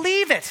it. They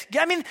believe it.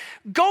 I mean,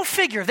 go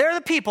figure. They're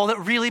the people that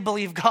really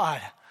believe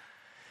God.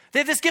 They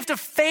have this gift of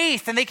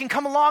faith, and they can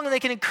come along and they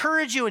can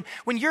encourage you. And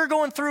when you're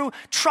going through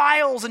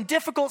trials and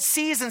difficult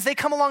seasons, they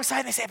come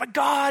alongside and they say, but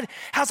God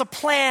has a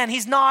plan.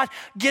 He's not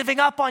giving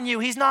up on you.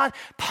 He's not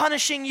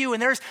punishing you.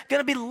 And there's going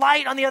to be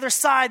light on the other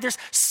side. There's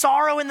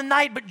sorrow in the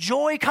night, but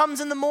joy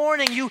comes in the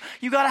morning. You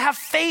got to have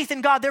faith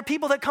in God. There are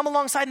people that come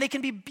alongside and they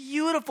can be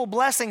beautiful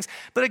blessings.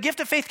 But a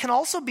gift of faith can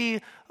also be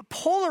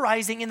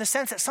polarizing in the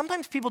sense that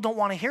sometimes people don't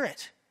want to hear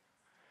it.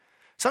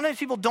 Sometimes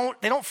people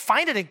don't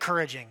find it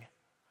encouraging.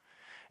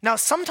 Now,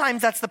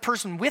 sometimes that's the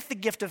person with the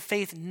gift of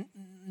faith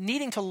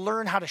needing to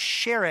learn how to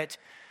share it,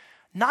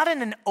 not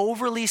in an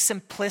overly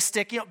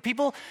simplistic,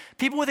 people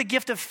with a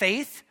gift of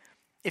faith,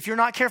 if you're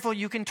not careful,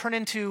 you can turn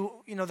into,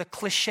 the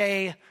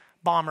cliche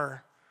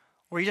bomber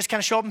where you just kind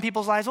of show up in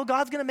people's lives. Well,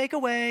 God's going to make a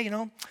way,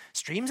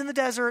 streams in the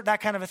desert,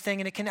 that kind of a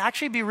thing. And it can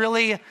actually be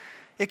really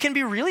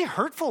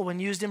hurtful when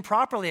used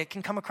improperly. It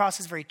can come across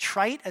as very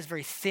trite, as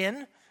very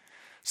thin.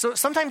 So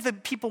sometimes the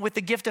people with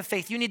the gift of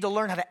faith, you need to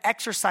learn how to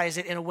exercise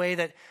it in a way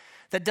that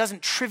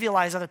doesn't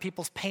trivialize other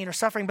people's pain or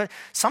suffering. But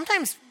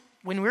sometimes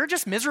when we're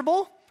just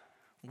miserable,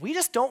 we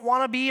just don't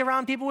want to be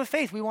around people with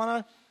faith. We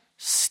want to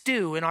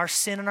stew in our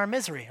sin and our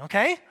misery,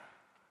 okay?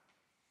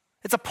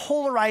 It's a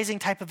polarizing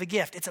type of a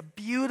gift. It's a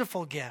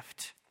beautiful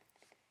gift.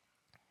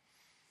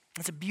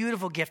 It's a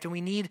beautiful gift, and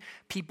we need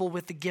people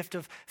with the gift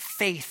of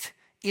faith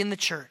in the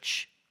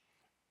church.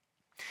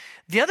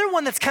 The other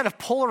one that's kind of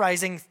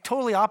polarizing,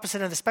 totally opposite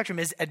end of the spectrum,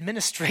 is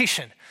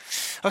administration,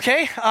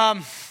 okay?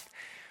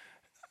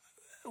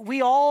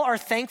 We all are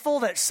thankful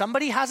that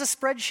somebody has a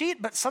spreadsheet,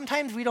 but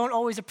sometimes we don't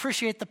always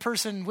appreciate the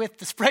person with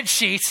the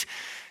spreadsheet,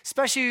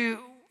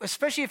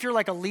 especially if you're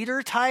like a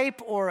leader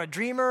type or a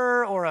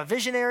dreamer or a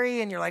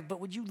visionary, and you're like, but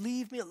would you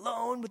leave me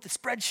alone with the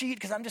spreadsheet?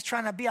 Because I'm just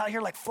trying to be out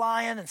here like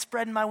flying and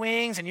spreading my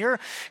wings, and you're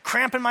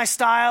cramping my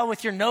style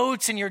with your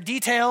notes and your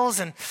details.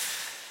 And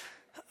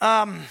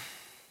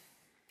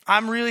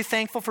I'm really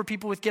thankful for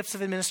people with gifts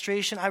of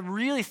administration. I'm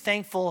really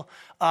thankful.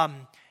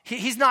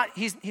 He's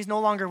no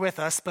longer with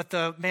us, but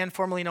the man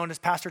formerly known as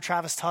Pastor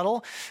Travis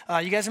Tuttle.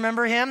 You guys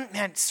remember him?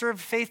 Man, served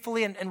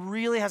faithfully and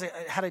really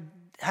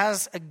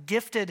has a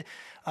gifted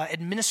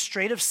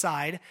administrative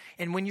side.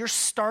 And when you're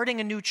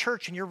starting a new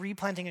church and you're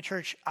replanting a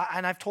church,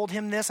 and I've told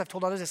him this, I've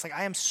told others this, like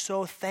I am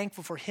so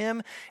thankful for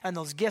him and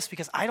those gifts,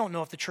 because I don't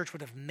know if the church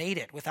would have made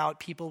it without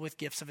people with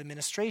gifts of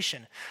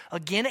administration.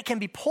 Again, it can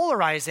be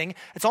polarizing.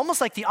 It's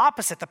almost like the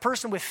opposite. The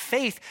person with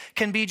faith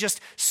can be just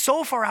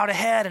so far out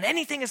ahead and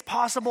anything is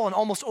possible and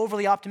almost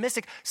overly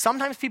optimistic.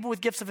 Sometimes people with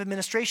gifts of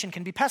administration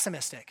can be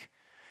pessimistic.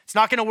 It's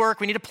not going to work.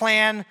 We need a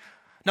plan.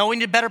 No, we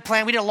need a better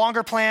plan. We need a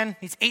longer plan. It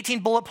needs 18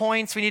 bullet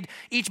points.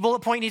 Each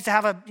bullet point needs to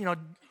have a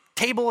 10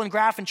 table and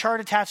graph and chart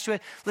attached to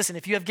it. Listen,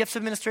 if you have gifts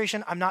of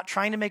administration, I'm not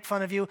trying to make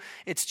fun of you.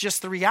 It's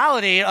just the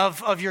reality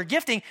of your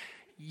gifting.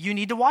 You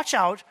need to watch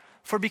out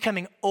for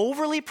becoming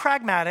overly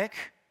pragmatic,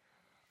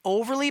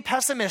 overly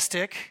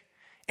pessimistic,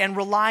 and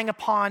relying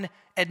upon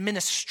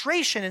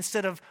administration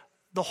instead of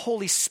the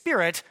Holy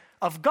Spirit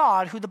of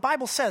God, who the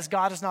Bible says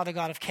God is not a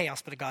God of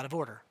chaos, but a God of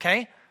order,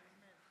 okay?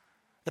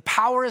 The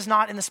power is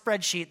not in the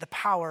spreadsheet. The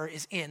power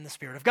is in the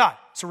Spirit of God.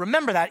 So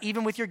remember that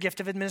even with your gift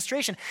of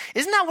administration.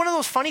 Isn't that one of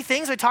those funny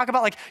things we talk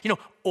about, like,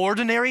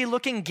 ordinary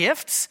looking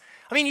gifts?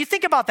 I mean, you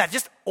think about that,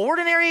 just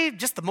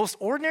the most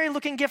ordinary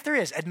looking gift there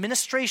is,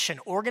 administration,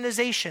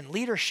 organization,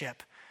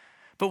 leadership.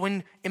 But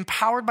when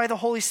empowered by the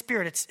Holy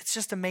Spirit, it's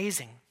just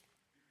amazing.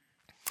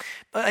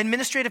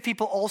 Administrative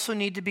people also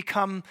need to be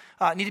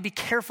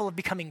careful of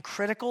becoming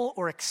critical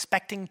or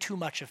expecting too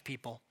much of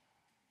people.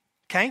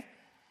 Okay?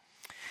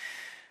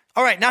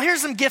 All right, now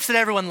here's some gifts that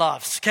everyone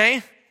loves,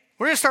 okay?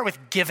 We're going to start with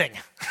giving.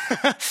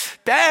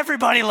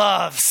 Everybody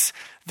loves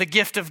the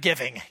gift of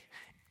giving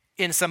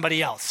in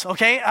somebody else,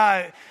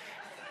 okay?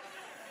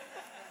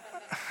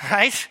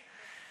 Right?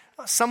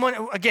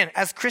 Again,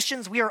 as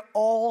Christians, we are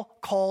all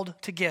called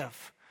to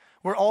give.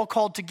 We're all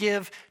called to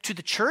give to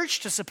the church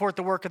to support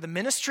the work of the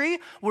ministry.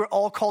 We're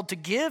all called to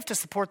give to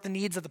support the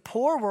needs of the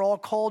poor. We're all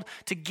called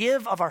to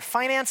give of our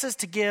finances,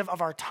 to give of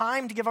our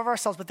time, to give of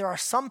ourselves. But there are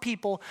some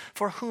people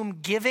for whom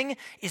giving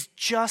is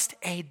just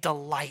a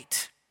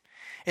delight.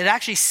 It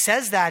actually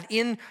says that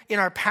in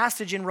our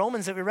passage in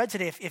Romans that we read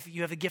today. If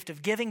you have a gift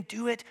of giving,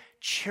 do it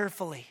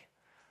cheerfully.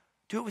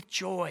 Do it with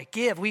joy.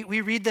 Give.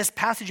 We read this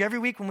passage every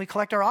week when we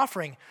collect our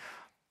offering.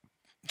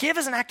 Give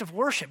as an act of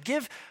worship.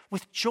 Give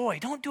with joy.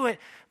 Don't do it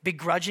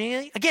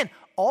begrudgingly. Again,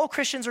 all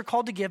Christians are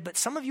called to give, but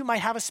some of you might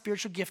have a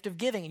spiritual gift of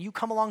giving, and you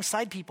come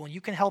alongside people, and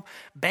you can help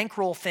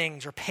bankroll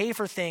things or pay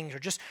for things or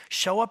just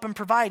show up and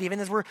provide. Even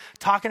as we're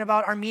talking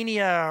about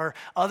Armenia or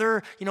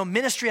other,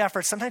 ministry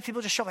efforts, sometimes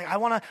people just show up like, I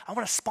want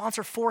to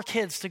sponsor 4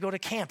 kids to go to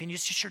camp, and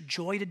it's just your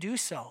joy to do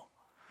so.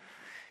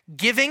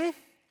 Giving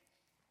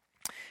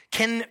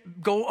can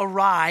go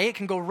awry, it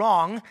can go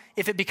wrong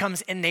if it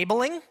becomes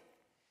enabling.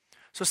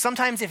 So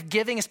sometimes if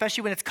giving,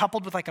 especially when it's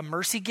coupled with like a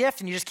mercy gift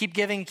and you just keep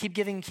giving,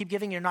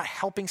 you're not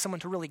helping someone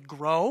to really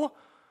grow,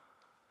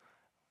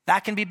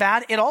 that can be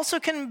bad. It also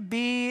can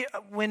be,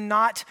 when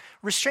not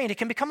restrained, it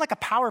can become like a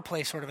power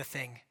play sort of a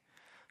thing.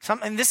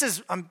 And this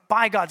is,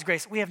 by God's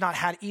grace, we have not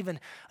had even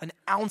an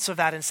ounce of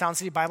that in Sound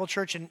City Bible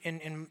Church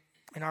in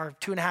our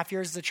 2.5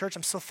 years as a church.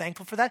 I'm so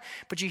thankful for that.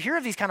 But you hear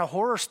of these kind of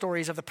horror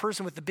stories of the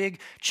person with the big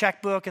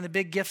checkbook and the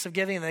big gifts of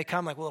giving, and they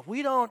come like, well, if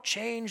we don't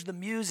change the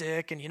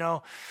music and,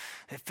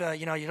 if,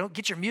 you don't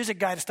get your music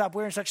guy to stop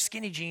wearing such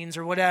skinny jeans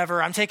or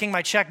whatever, I'm taking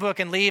my checkbook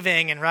and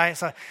leaving, and right?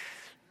 So,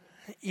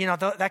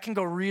 that can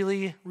go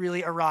really,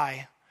 really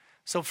awry.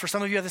 So for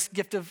some of you who have this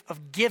gift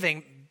of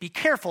giving, be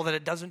careful that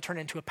it doesn't turn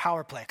into a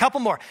power play. A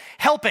couple more.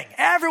 Helping.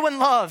 Everyone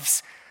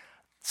loves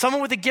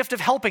someone with a gift of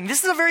helping.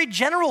 This is a very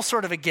general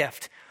sort of a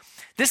gift.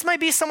 This might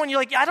be someone you're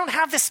like, I don't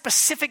have this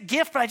specific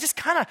gift, but I just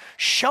kind of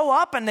show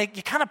up and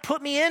you kind of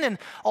put me in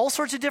all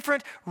sorts of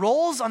different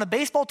roles. On the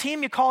baseball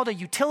team, you call it a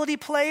utility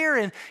player.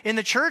 And in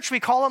the church, we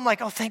call them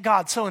like, oh, thank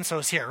God,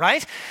 so-and-so's here,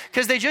 right?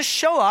 Because they just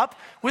show up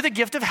with a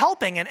gift of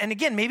helping. And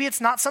again, maybe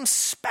it's not some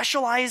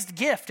specialized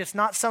gift. It's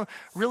not some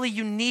really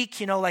unique,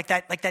 like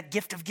that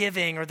gift of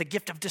giving or the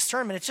gift of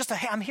discernment. It's just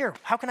hey, I'm here.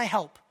 How can I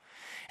help?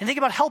 And think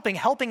about helping.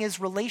 Helping is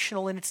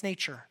relational in its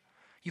nature.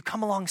 You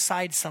come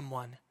alongside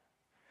someone.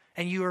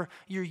 And you're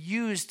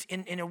used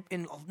in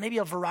maybe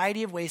a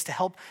variety of ways to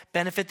help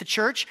benefit the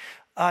church.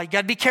 You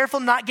got to be careful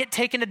not get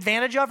taken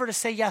advantage of or to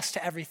say yes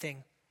to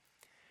everything.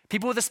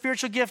 People with a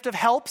spiritual gift of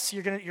helps,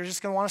 you're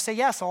just going to want to say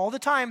yes all the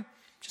time.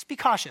 Just be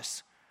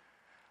cautious.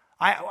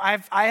 I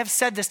have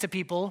said this to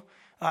people.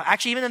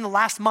 Actually, even in the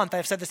last month, I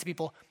have said this to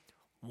people.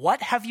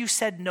 What have you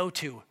said no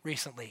to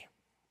recently?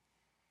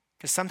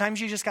 Because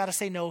sometimes you just got to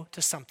say no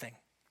to something.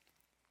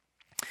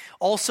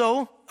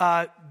 Also,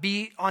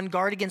 be on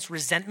guard against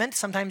resentment.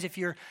 Sometimes if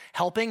you're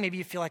helping, maybe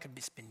you feel like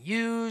it's been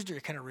used or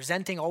you're kind of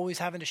resenting, always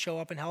having to show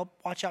up and help.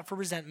 Watch out for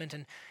resentment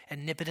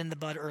and nip it in the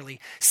bud early.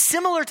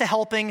 Similar to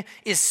helping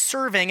is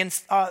serving. And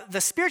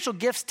the spiritual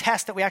gifts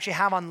test that we actually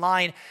have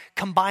online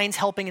combines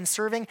helping and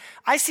serving.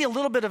 I see a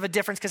little bit of a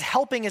difference because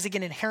helping is,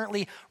 again,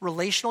 inherently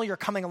relational. You're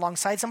coming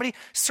alongside somebody.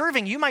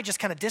 Serving, you might just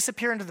kind of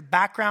disappear into the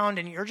background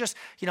and you're just,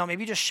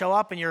 maybe you just show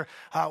up and you're,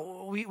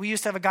 we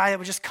used to have a guy that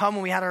would just come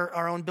when we had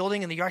our own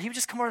building in the yard. He would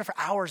just come over for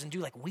hours and do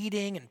like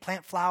weeding and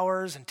plant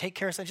flowers and take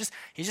care of stuff.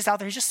 He's just out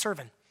there. He's just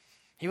serving.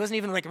 He wasn't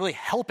even like really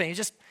helping. He's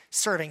just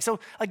serving. So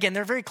again,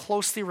 they're very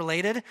closely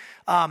related.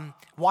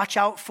 Watch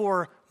out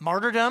for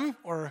martyrdom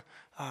or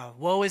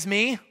woe is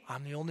me.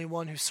 I'm the only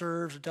one who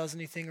serves or does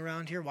anything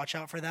around here. Watch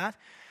out for that.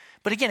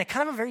 But again, it's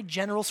kind of a very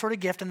general sort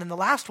of gift. And then the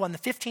last one, the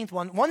 15th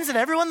one, ones that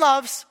everyone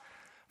loves,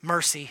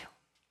 mercy,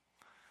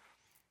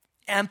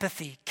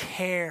 empathy,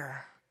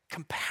 care,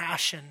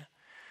 compassion.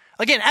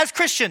 Again, as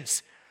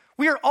Christians,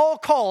 we are all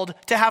called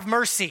to have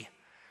mercy.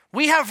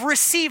 We have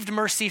received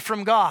mercy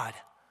from God.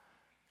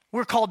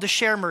 We're called to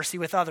share mercy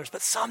with others,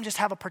 but some just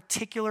have a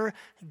particular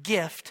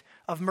gift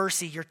of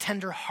mercy. You're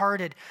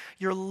tender-hearted.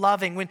 You're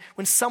loving.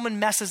 When someone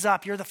messes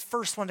up, you're the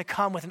first one to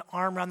come with an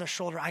arm around their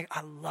shoulder. I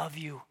love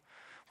you.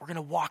 We're going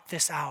to walk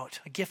this out.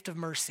 A gift of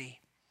mercy.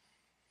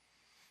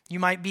 You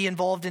might be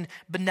involved in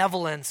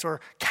benevolence or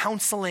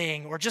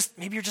counseling, or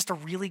maybe you're just a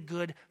really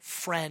good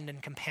friend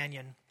and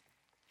companion.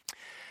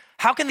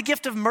 How can the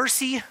gift of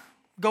mercy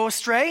go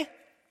astray?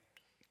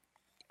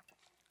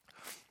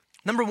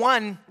 Number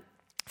one,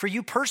 for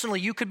you personally,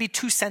 you could be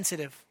too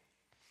sensitive.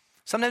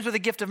 Sometimes with the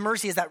gift of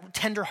mercy is that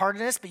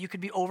tenderheartedness, but you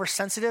could be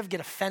oversensitive, get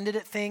offended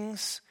at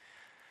things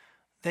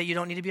that you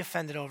don't need to be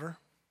offended over.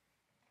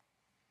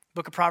 The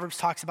book of Proverbs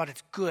talks about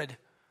it's good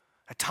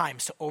at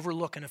times to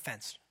overlook an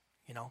offense,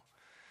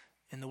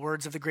 In the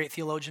words of the great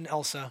theologian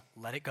Elsa,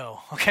 let it go,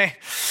 okay?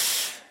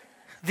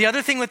 The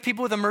other thing with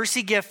people with a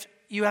mercy gift,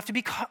 you have to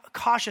be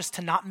cautious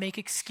to not make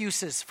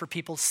excuses for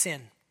people's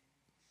sin.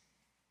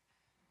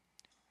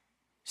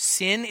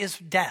 Sin is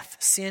death.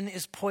 Sin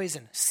is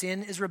poison.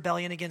 Sin is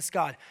rebellion against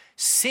God.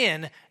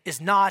 Sin is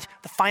not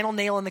the final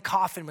nail in the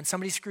coffin when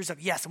somebody screws up.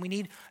 Yes, and we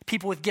need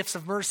people with gifts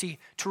of mercy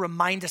to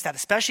remind us that,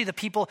 especially the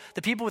people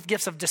with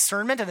gifts of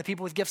discernment and the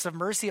people with gifts of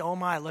mercy. Oh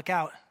my, look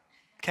out,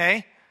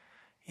 okay?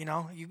 You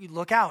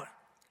look out.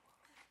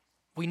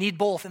 We need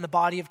both in the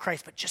body of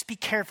Christ, but just be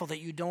careful that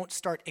you don't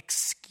start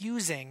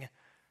excusing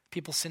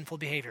people's sinful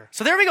behavior.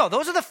 So there we go.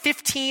 Those are the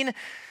 15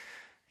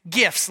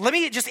 gifts. Let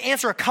me just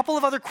answer a couple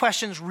of other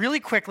questions really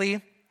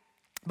quickly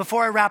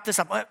before I wrap this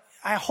up.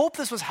 I hope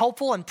this was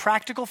helpful and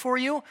practical for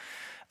you.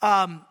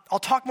 I'll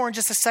talk more in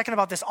just a second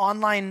about this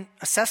online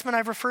assessment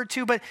I've referred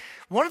to, but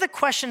one of the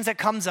questions that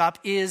comes up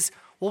is,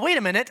 well, wait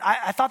a minute,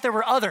 I thought there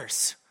were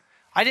others.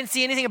 I didn't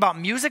see anything about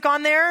music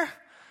on there.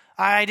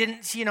 I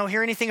didn't,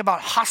 hear anything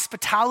about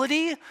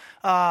hospitality.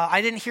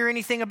 I didn't hear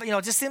anything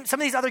about, just some of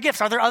these other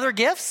gifts. Are there other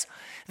gifts?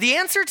 The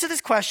answer to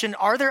this question,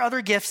 are there other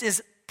gifts,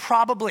 is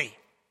probably.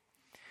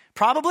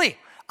 Probably.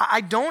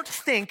 I don't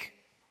think,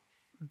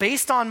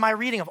 based on my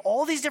reading of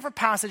all these different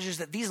passages,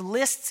 that these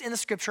lists in the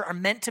scripture are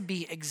meant to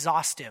be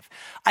exhaustive.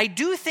 I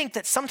do think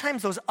that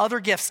sometimes those other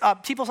gifts,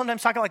 people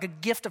sometimes talk about like a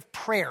gift of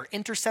prayer,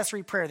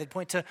 intercessory prayer. They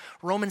point to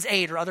Romans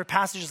 8 or other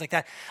passages like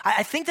that.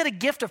 I think that a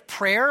gift of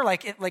prayer,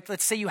 like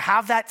let's say you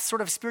have that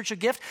sort of spiritual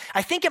gift,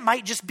 I think it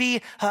might just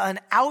be an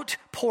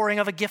outpouring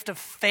of a gift of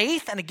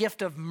faith and a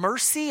gift of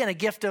mercy and a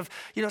gift of,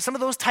 some of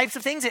those types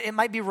of things. It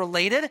might be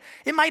related.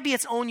 It might be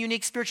its own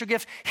unique spiritual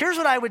gift. Here's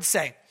what I would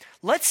say.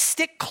 Let's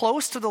stick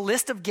close to the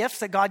list of gifts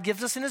that God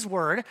gives us in his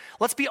word.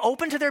 Let's be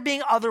open to there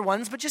being other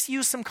ones, but just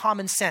use some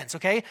common sense,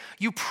 okay?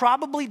 You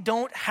probably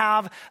don't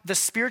have the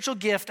spiritual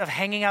gift of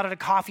hanging out at a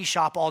coffee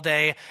shop all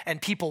day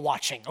and people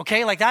watching,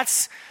 okay? Like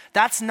that's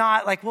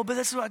not like, well, but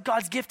this is what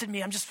God's gifted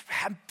me. I'm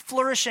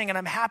flourishing and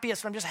I'm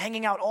happiest. So I'm just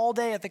hanging out all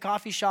day at the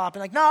coffee shop.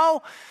 And like,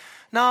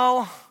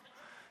 no,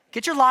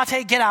 get your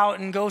latte, get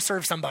out and go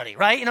serve somebody,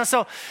 right?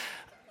 So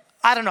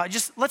I don't know,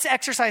 just let's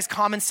exercise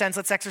common sense,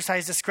 let's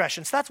exercise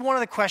discretion. So that's one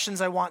of the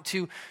questions I want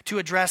to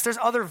address. There's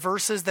other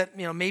verses that,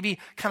 maybe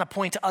kind of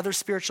point to other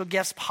spiritual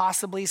gifts,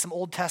 possibly some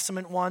Old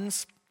Testament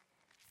ones.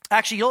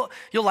 Actually,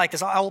 you'll like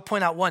this. I will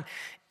point out one.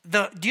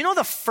 Do you know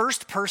the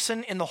first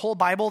person in the whole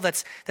Bible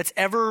that's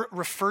ever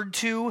referred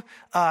to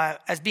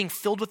as being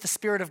filled with the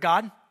Spirit of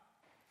God?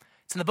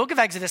 It's in the book of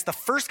Exodus. The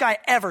first guy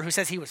ever who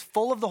says he was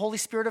full of the Holy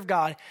Spirit of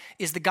God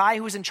is the guy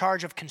who was in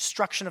charge of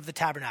construction of the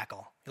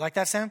tabernacle. You like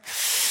that, Sam?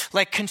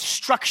 Like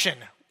construction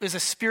is a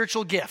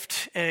spiritual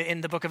gift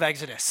in the book of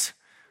Exodus.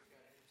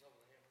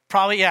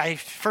 Probably, yeah,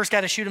 first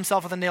guy to shoot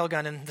himself with a nail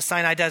gun in the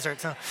Sinai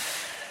desert. So.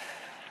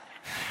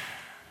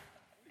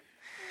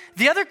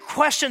 The other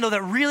question, though,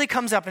 that really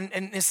comes up,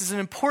 and this is an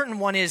important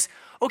one, is,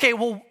 okay,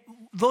 well,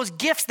 those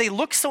gifts, they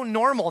look so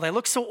normal. They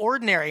look so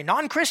ordinary.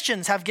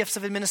 Non-Christians have gifts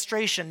of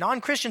administration.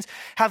 Non-Christians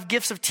have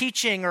gifts of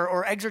teaching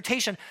or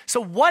exhortation.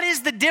 So what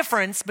is the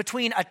difference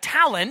between a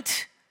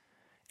talent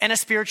and a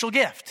spiritual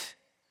gift?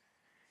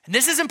 And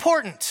this is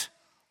important.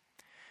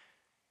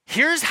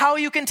 Here's how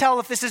you can tell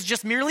if this is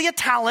just merely a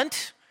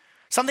talent,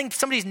 something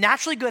somebody's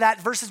naturally good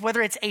at, versus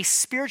whether it's a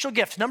spiritual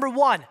gift. Number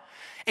one,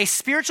 a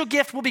spiritual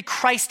gift will be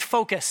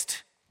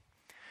Christ-focused.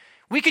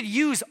 We could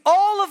use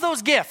all of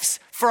those gifts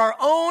for our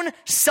own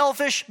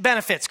selfish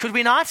benefits, could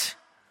we not?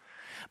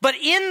 But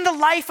in the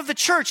life of the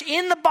church,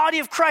 in the body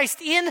of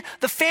Christ, in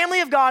the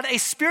family of God, a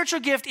spiritual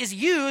gift is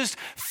used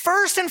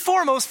first and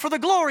foremost for the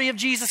glory of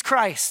Jesus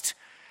Christ.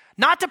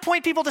 Not to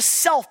point people to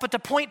self, but to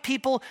point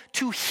people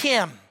to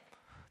him,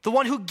 the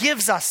one who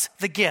gives us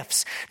the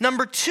gifts.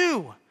 Number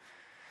two,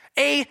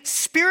 a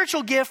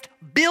spiritual gift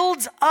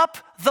builds up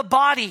the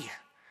body.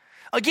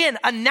 Again,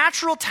 a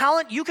natural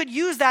talent, you could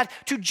use that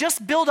to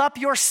just build up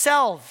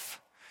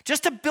yourself,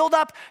 just to build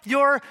up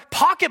your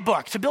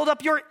pocketbook, to build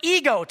up your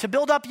ego, to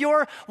build up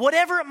your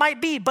whatever it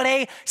might be. But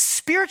a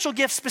spiritual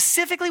gift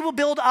specifically will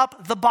build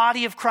up the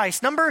body of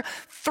Christ. Number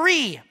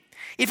three,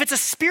 if it's a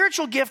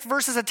spiritual gift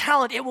versus a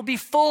talent, it will be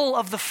full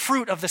of the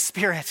fruit of the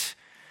Spirit.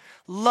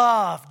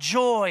 love,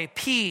 joy,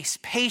 peace,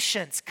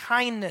 patience,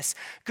 kindness,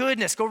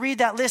 goodness. Go read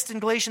that list in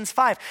Galatians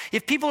 5.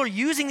 If people are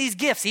using these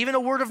gifts, even a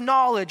word of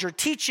knowledge or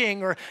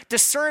teaching or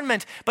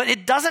discernment, but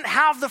it doesn't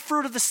have the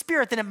fruit of the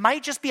Spirit, then it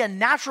might just be a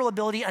natural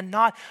ability and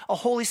not a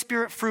Holy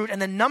Spirit fruit. And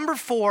then number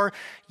 4,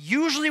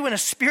 usually when a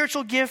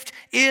spiritual gift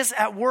is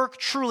at work,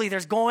 truly,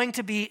 there's going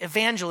to be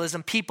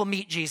evangelism. People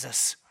meet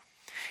Jesus.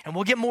 And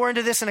we'll get more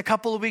into this in a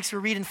couple of weeks. We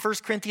read in 1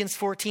 Corinthians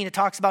 14, it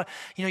talks about,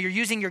 you're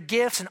using your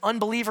gifts, an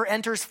unbeliever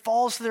enters,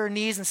 falls to their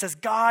knees and says,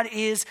 God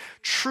is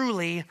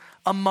truly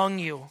among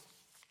you.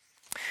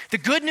 The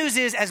good news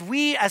is, as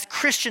we as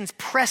Christians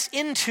press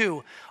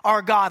into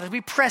our God, as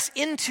we press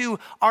into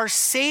our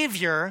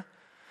Savior,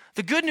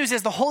 the good news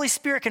is the Holy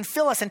Spirit can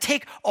fill us and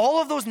take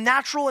all of those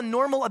natural and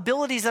normal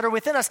abilities that are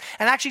within us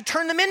and actually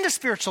turn them into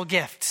spiritual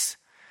gifts.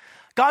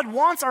 God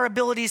wants our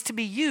abilities to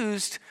be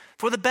used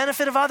for the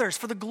benefit of others,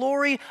 for the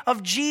glory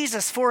of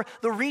Jesus, for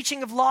the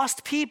reaching of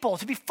lost people,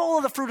 to be full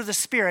of the fruit of the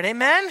Spirit.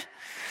 Amen?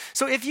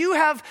 So if you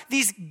have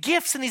these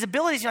gifts and these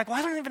abilities, you're like, well,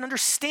 I don't even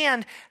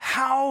understand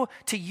how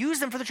to use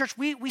them for the church.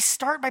 We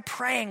start by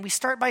praying. We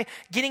start by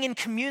getting in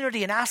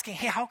community and asking,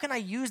 hey, how can I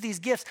use these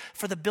gifts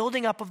for the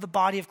building up of the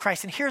body of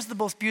Christ? And here's the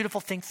most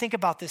beautiful thing. Think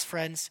about this,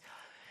 friends.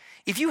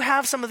 If you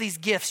have some of these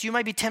gifts, you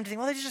might be tempted to think,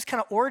 well, they're just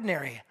kind of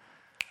ordinary.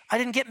 I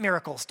didn't get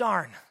miracles.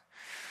 Darn.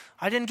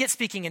 I didn't get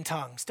speaking in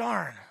tongues.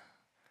 Darn.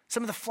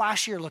 Some of the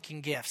flashier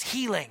looking gifts,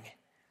 healing.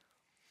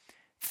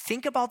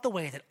 Think about the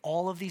way that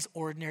all of these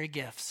ordinary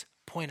gifts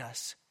point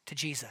us to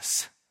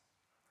Jesus.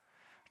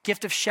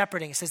 Gift of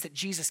shepherding says that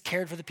Jesus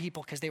cared for the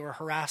people because they were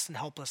harassed and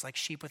helpless like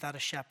sheep without a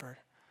shepherd.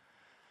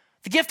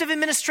 The gift of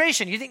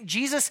administration. You think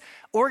Jesus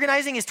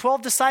organizing his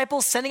 12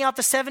 disciples, sending out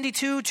the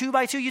 72, 2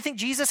 by 2, you think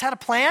Jesus had a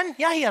plan?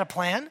 Yeah, he had a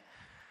plan.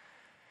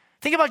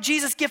 Think about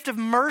Jesus' gift of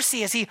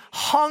mercy as he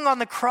hung on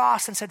the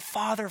cross and said,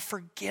 Father,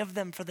 forgive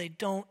them, for they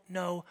don't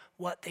know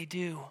what they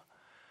do.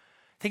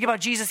 Think about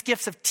Jesus'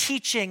 gifts of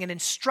teaching and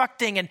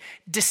instructing and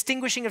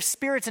distinguishing of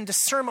spirits and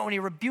discernment when he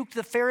rebuked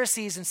the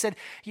Pharisees and said,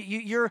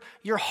 your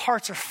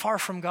hearts are far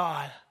from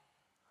God.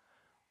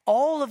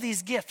 All of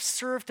these gifts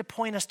serve to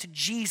point us to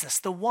Jesus,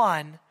 the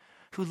one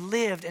who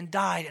lived and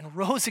died and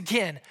rose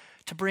again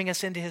to bring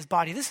us into his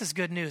body. This is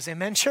good news.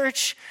 Amen,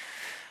 church?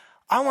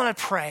 I want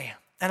to pray.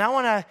 And I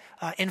want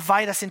to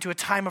invite us into a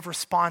time of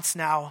response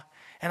now.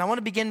 And I want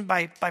to begin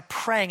by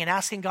praying and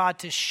asking God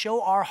to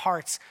show our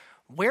hearts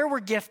where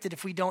we're gifted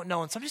if we don't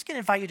know. And so I'm just going to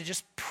invite you to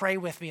just pray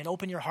with me and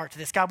open your heart to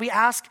this. God, we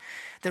ask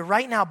that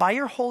right now, by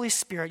your Holy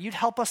Spirit, you'd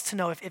help us to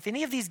know if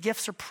any of these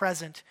gifts are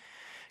present.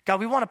 God,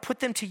 we want to put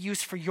them to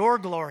use for your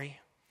glory.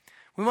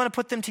 We want to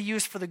put them to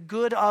use for the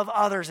good of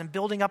others and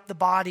building up the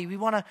body. We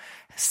want to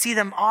see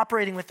them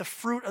operating with the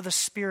fruit of the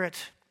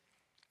Spirit.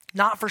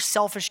 Not for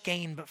selfish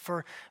gain, but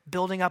for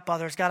building up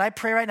others. God, I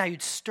pray right now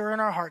you'd stir in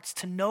our hearts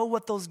to know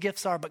what those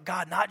gifts are, but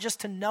God, not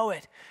just to know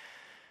it,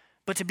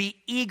 but to be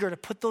eager to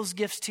put those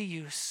gifts to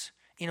use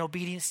in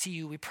obedience to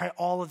you. We pray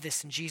all of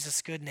this in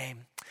Jesus' good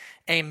name.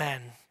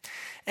 Amen.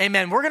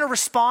 Amen. We're going to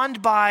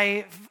respond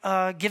by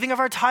giving of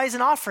our tithes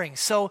and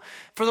offerings. So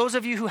for those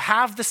of you who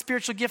have the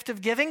spiritual gift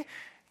of giving,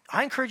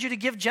 I encourage you to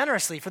give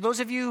generously. For those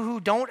of you who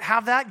don't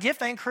have that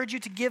gift, I encourage you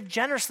to give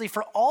generously.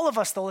 For all of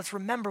us, though, let's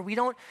remember, we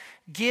don't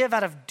give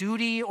out of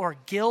duty or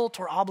guilt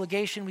or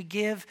obligation. We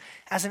give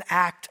as an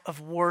act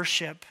of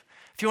worship.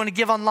 If you want to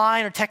give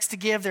online or text to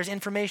give, there's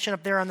information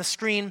up there on the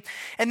screen.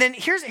 And then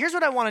here's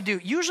what I want to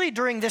do. Usually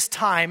during this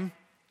time,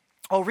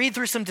 I'll read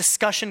through some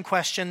discussion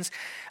questions.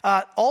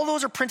 All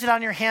those are printed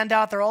on your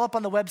handout. They're all up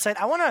on the website.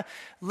 I want to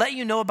let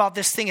you know about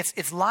this thing.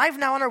 It's live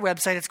now on our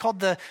website. It's called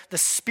the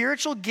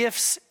Spiritual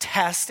Gifts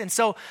Test. And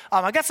so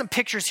I got some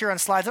pictures here on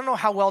slides. I don't know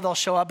how well they'll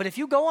show up, but if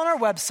you go on our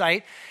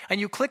website and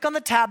you click on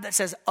the tab that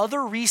says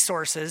Other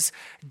Resources,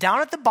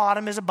 down at the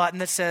bottom is a button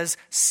that says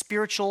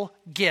Spiritual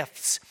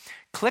Gifts.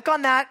 Click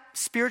on that,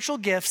 spiritual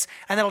gifts,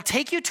 and that'll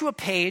take you to a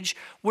page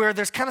where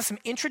there's kind of some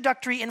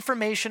introductory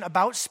information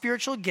about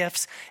spiritual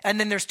gifts, and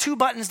then there's 2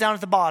 buttons down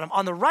at the bottom.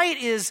 On the right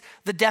is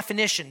the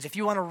definitions, if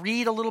you want to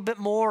read a little bit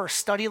more or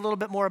study a little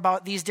bit more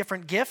about these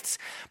different gifts.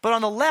 But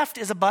on the left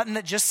is a button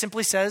that just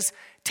simply says,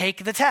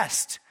 take the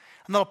test.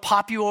 And that'll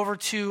pop you over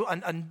to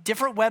a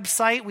different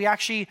website. We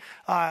actually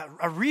I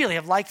really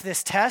have liked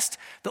this test.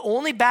 The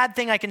only bad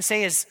thing I can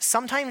say is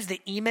sometimes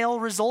the email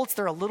results,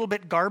 they're a little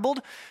bit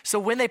garbled. So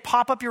when they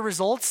pop up your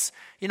results,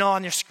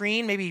 on your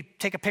screen, maybe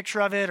take a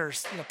picture of it or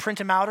print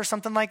them out or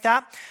something like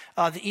that.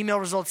 The email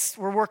results,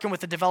 we're working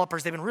with the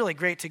developers. They've been really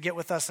great to get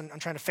with us and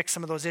trying to fix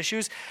some of those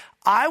issues.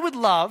 I would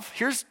love,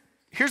 here's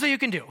what you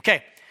can do.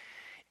 Okay,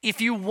 if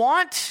you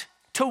want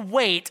to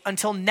wait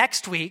until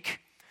next week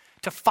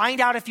to find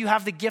out if you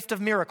have the gift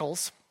of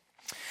miracles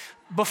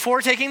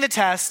before taking the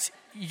test,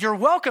 you're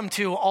welcome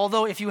to,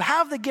 although if you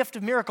have the gift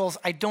of miracles,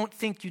 I don't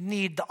think you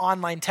need the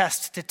online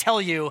test to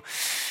tell you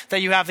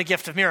that you have the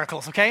gift of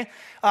miracles, okay?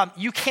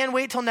 You can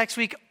wait till next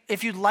week.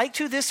 If you'd like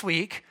to this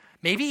week,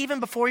 maybe even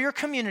before your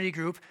community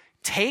group,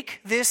 take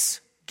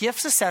this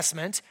gifts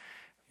assessment,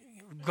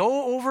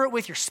 go over it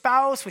with your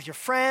spouse, with your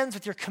friends,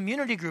 with your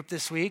community group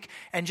this week,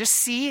 and just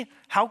see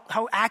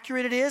how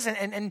accurate it is.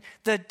 And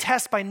the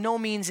test by no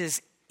means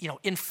is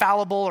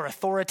infallible or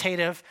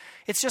authoritative.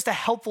 It's just a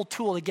helpful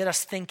tool to get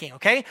us thinking,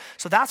 okay?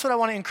 So that's what I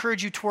want to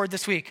encourage you toward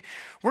this week.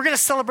 We're going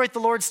to celebrate the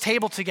Lord's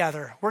table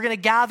together. We're going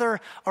to gather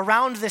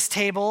around this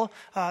table,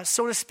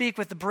 so to speak,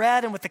 with the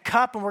bread and with the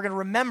cup, and we're going to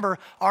remember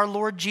our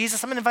Lord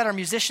Jesus. I'm going to invite our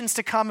musicians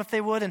to come if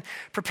they would and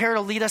prepare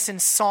to lead us in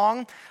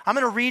song. I'm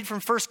going to read from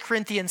 1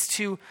 Corinthians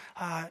to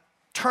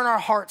turn our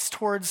hearts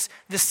towards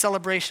this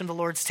celebration of the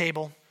Lord's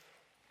table.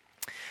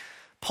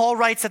 Paul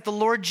writes that the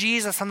Lord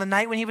Jesus, on the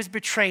night when he was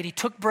betrayed, he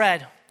took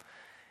bread.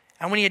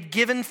 And when he had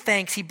given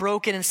thanks, he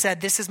broke it and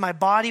said, "This is my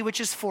body, which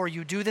is for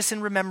you. Do this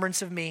in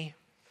remembrance of me."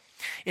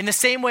 In the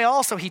same way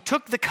also, he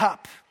took the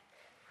cup.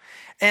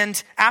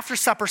 And after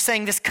supper,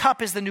 saying, "This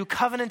cup is the new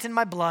covenant in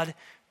my blood.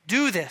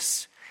 Do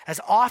this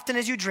as often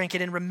as you drink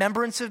it in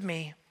remembrance of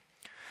me.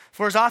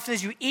 For as often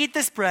as you eat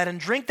this bread and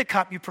drink the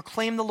cup, you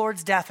proclaim the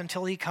Lord's death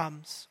until he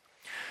comes.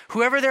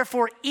 Whoever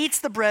therefore eats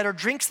the bread or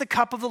drinks the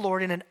cup of the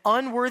Lord in an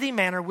unworthy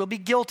manner will be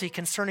guilty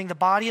concerning the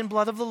body and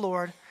blood of the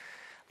Lord.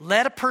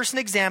 Let a person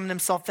examine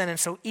himself then, and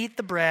so eat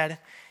the bread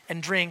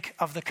and drink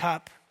of the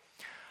cup."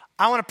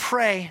 I want to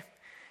pray.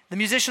 The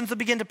musicians will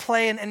begin to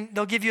play, and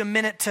they'll give you a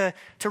minute to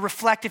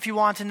reflect if you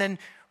want, and then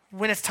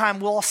when it's time,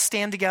 we'll all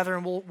stand together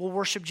and we'll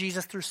worship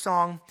Jesus through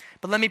song.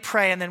 But let me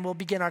pray, and then we'll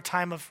begin our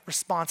time of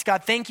response.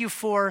 God, thank you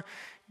for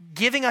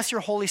giving us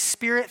your Holy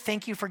Spirit.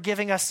 Thank you for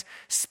giving us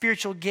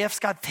spiritual gifts.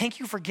 God,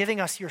 thank you for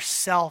giving us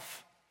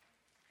yourself.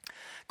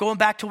 Going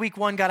back to week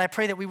 1, God, I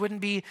pray that we wouldn't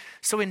be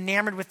so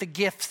enamored with the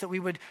gifts that we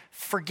would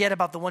forget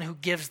about the one who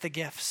gives the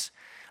gifts.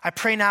 I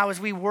pray now as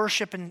we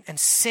worship and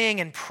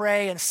sing and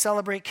pray and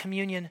celebrate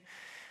communion,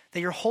 that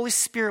your Holy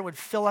Spirit would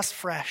fill us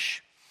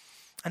fresh,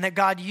 and that,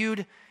 God,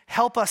 you'd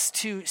help us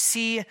to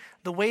see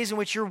the ways in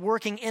which you're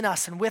working in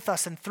us and with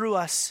us and through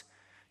us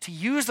to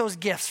use those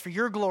gifts for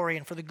your glory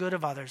and for the good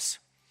of others.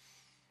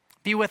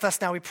 Be with us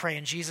now, we pray,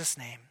 in Jesus'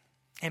 name.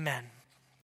 Amen.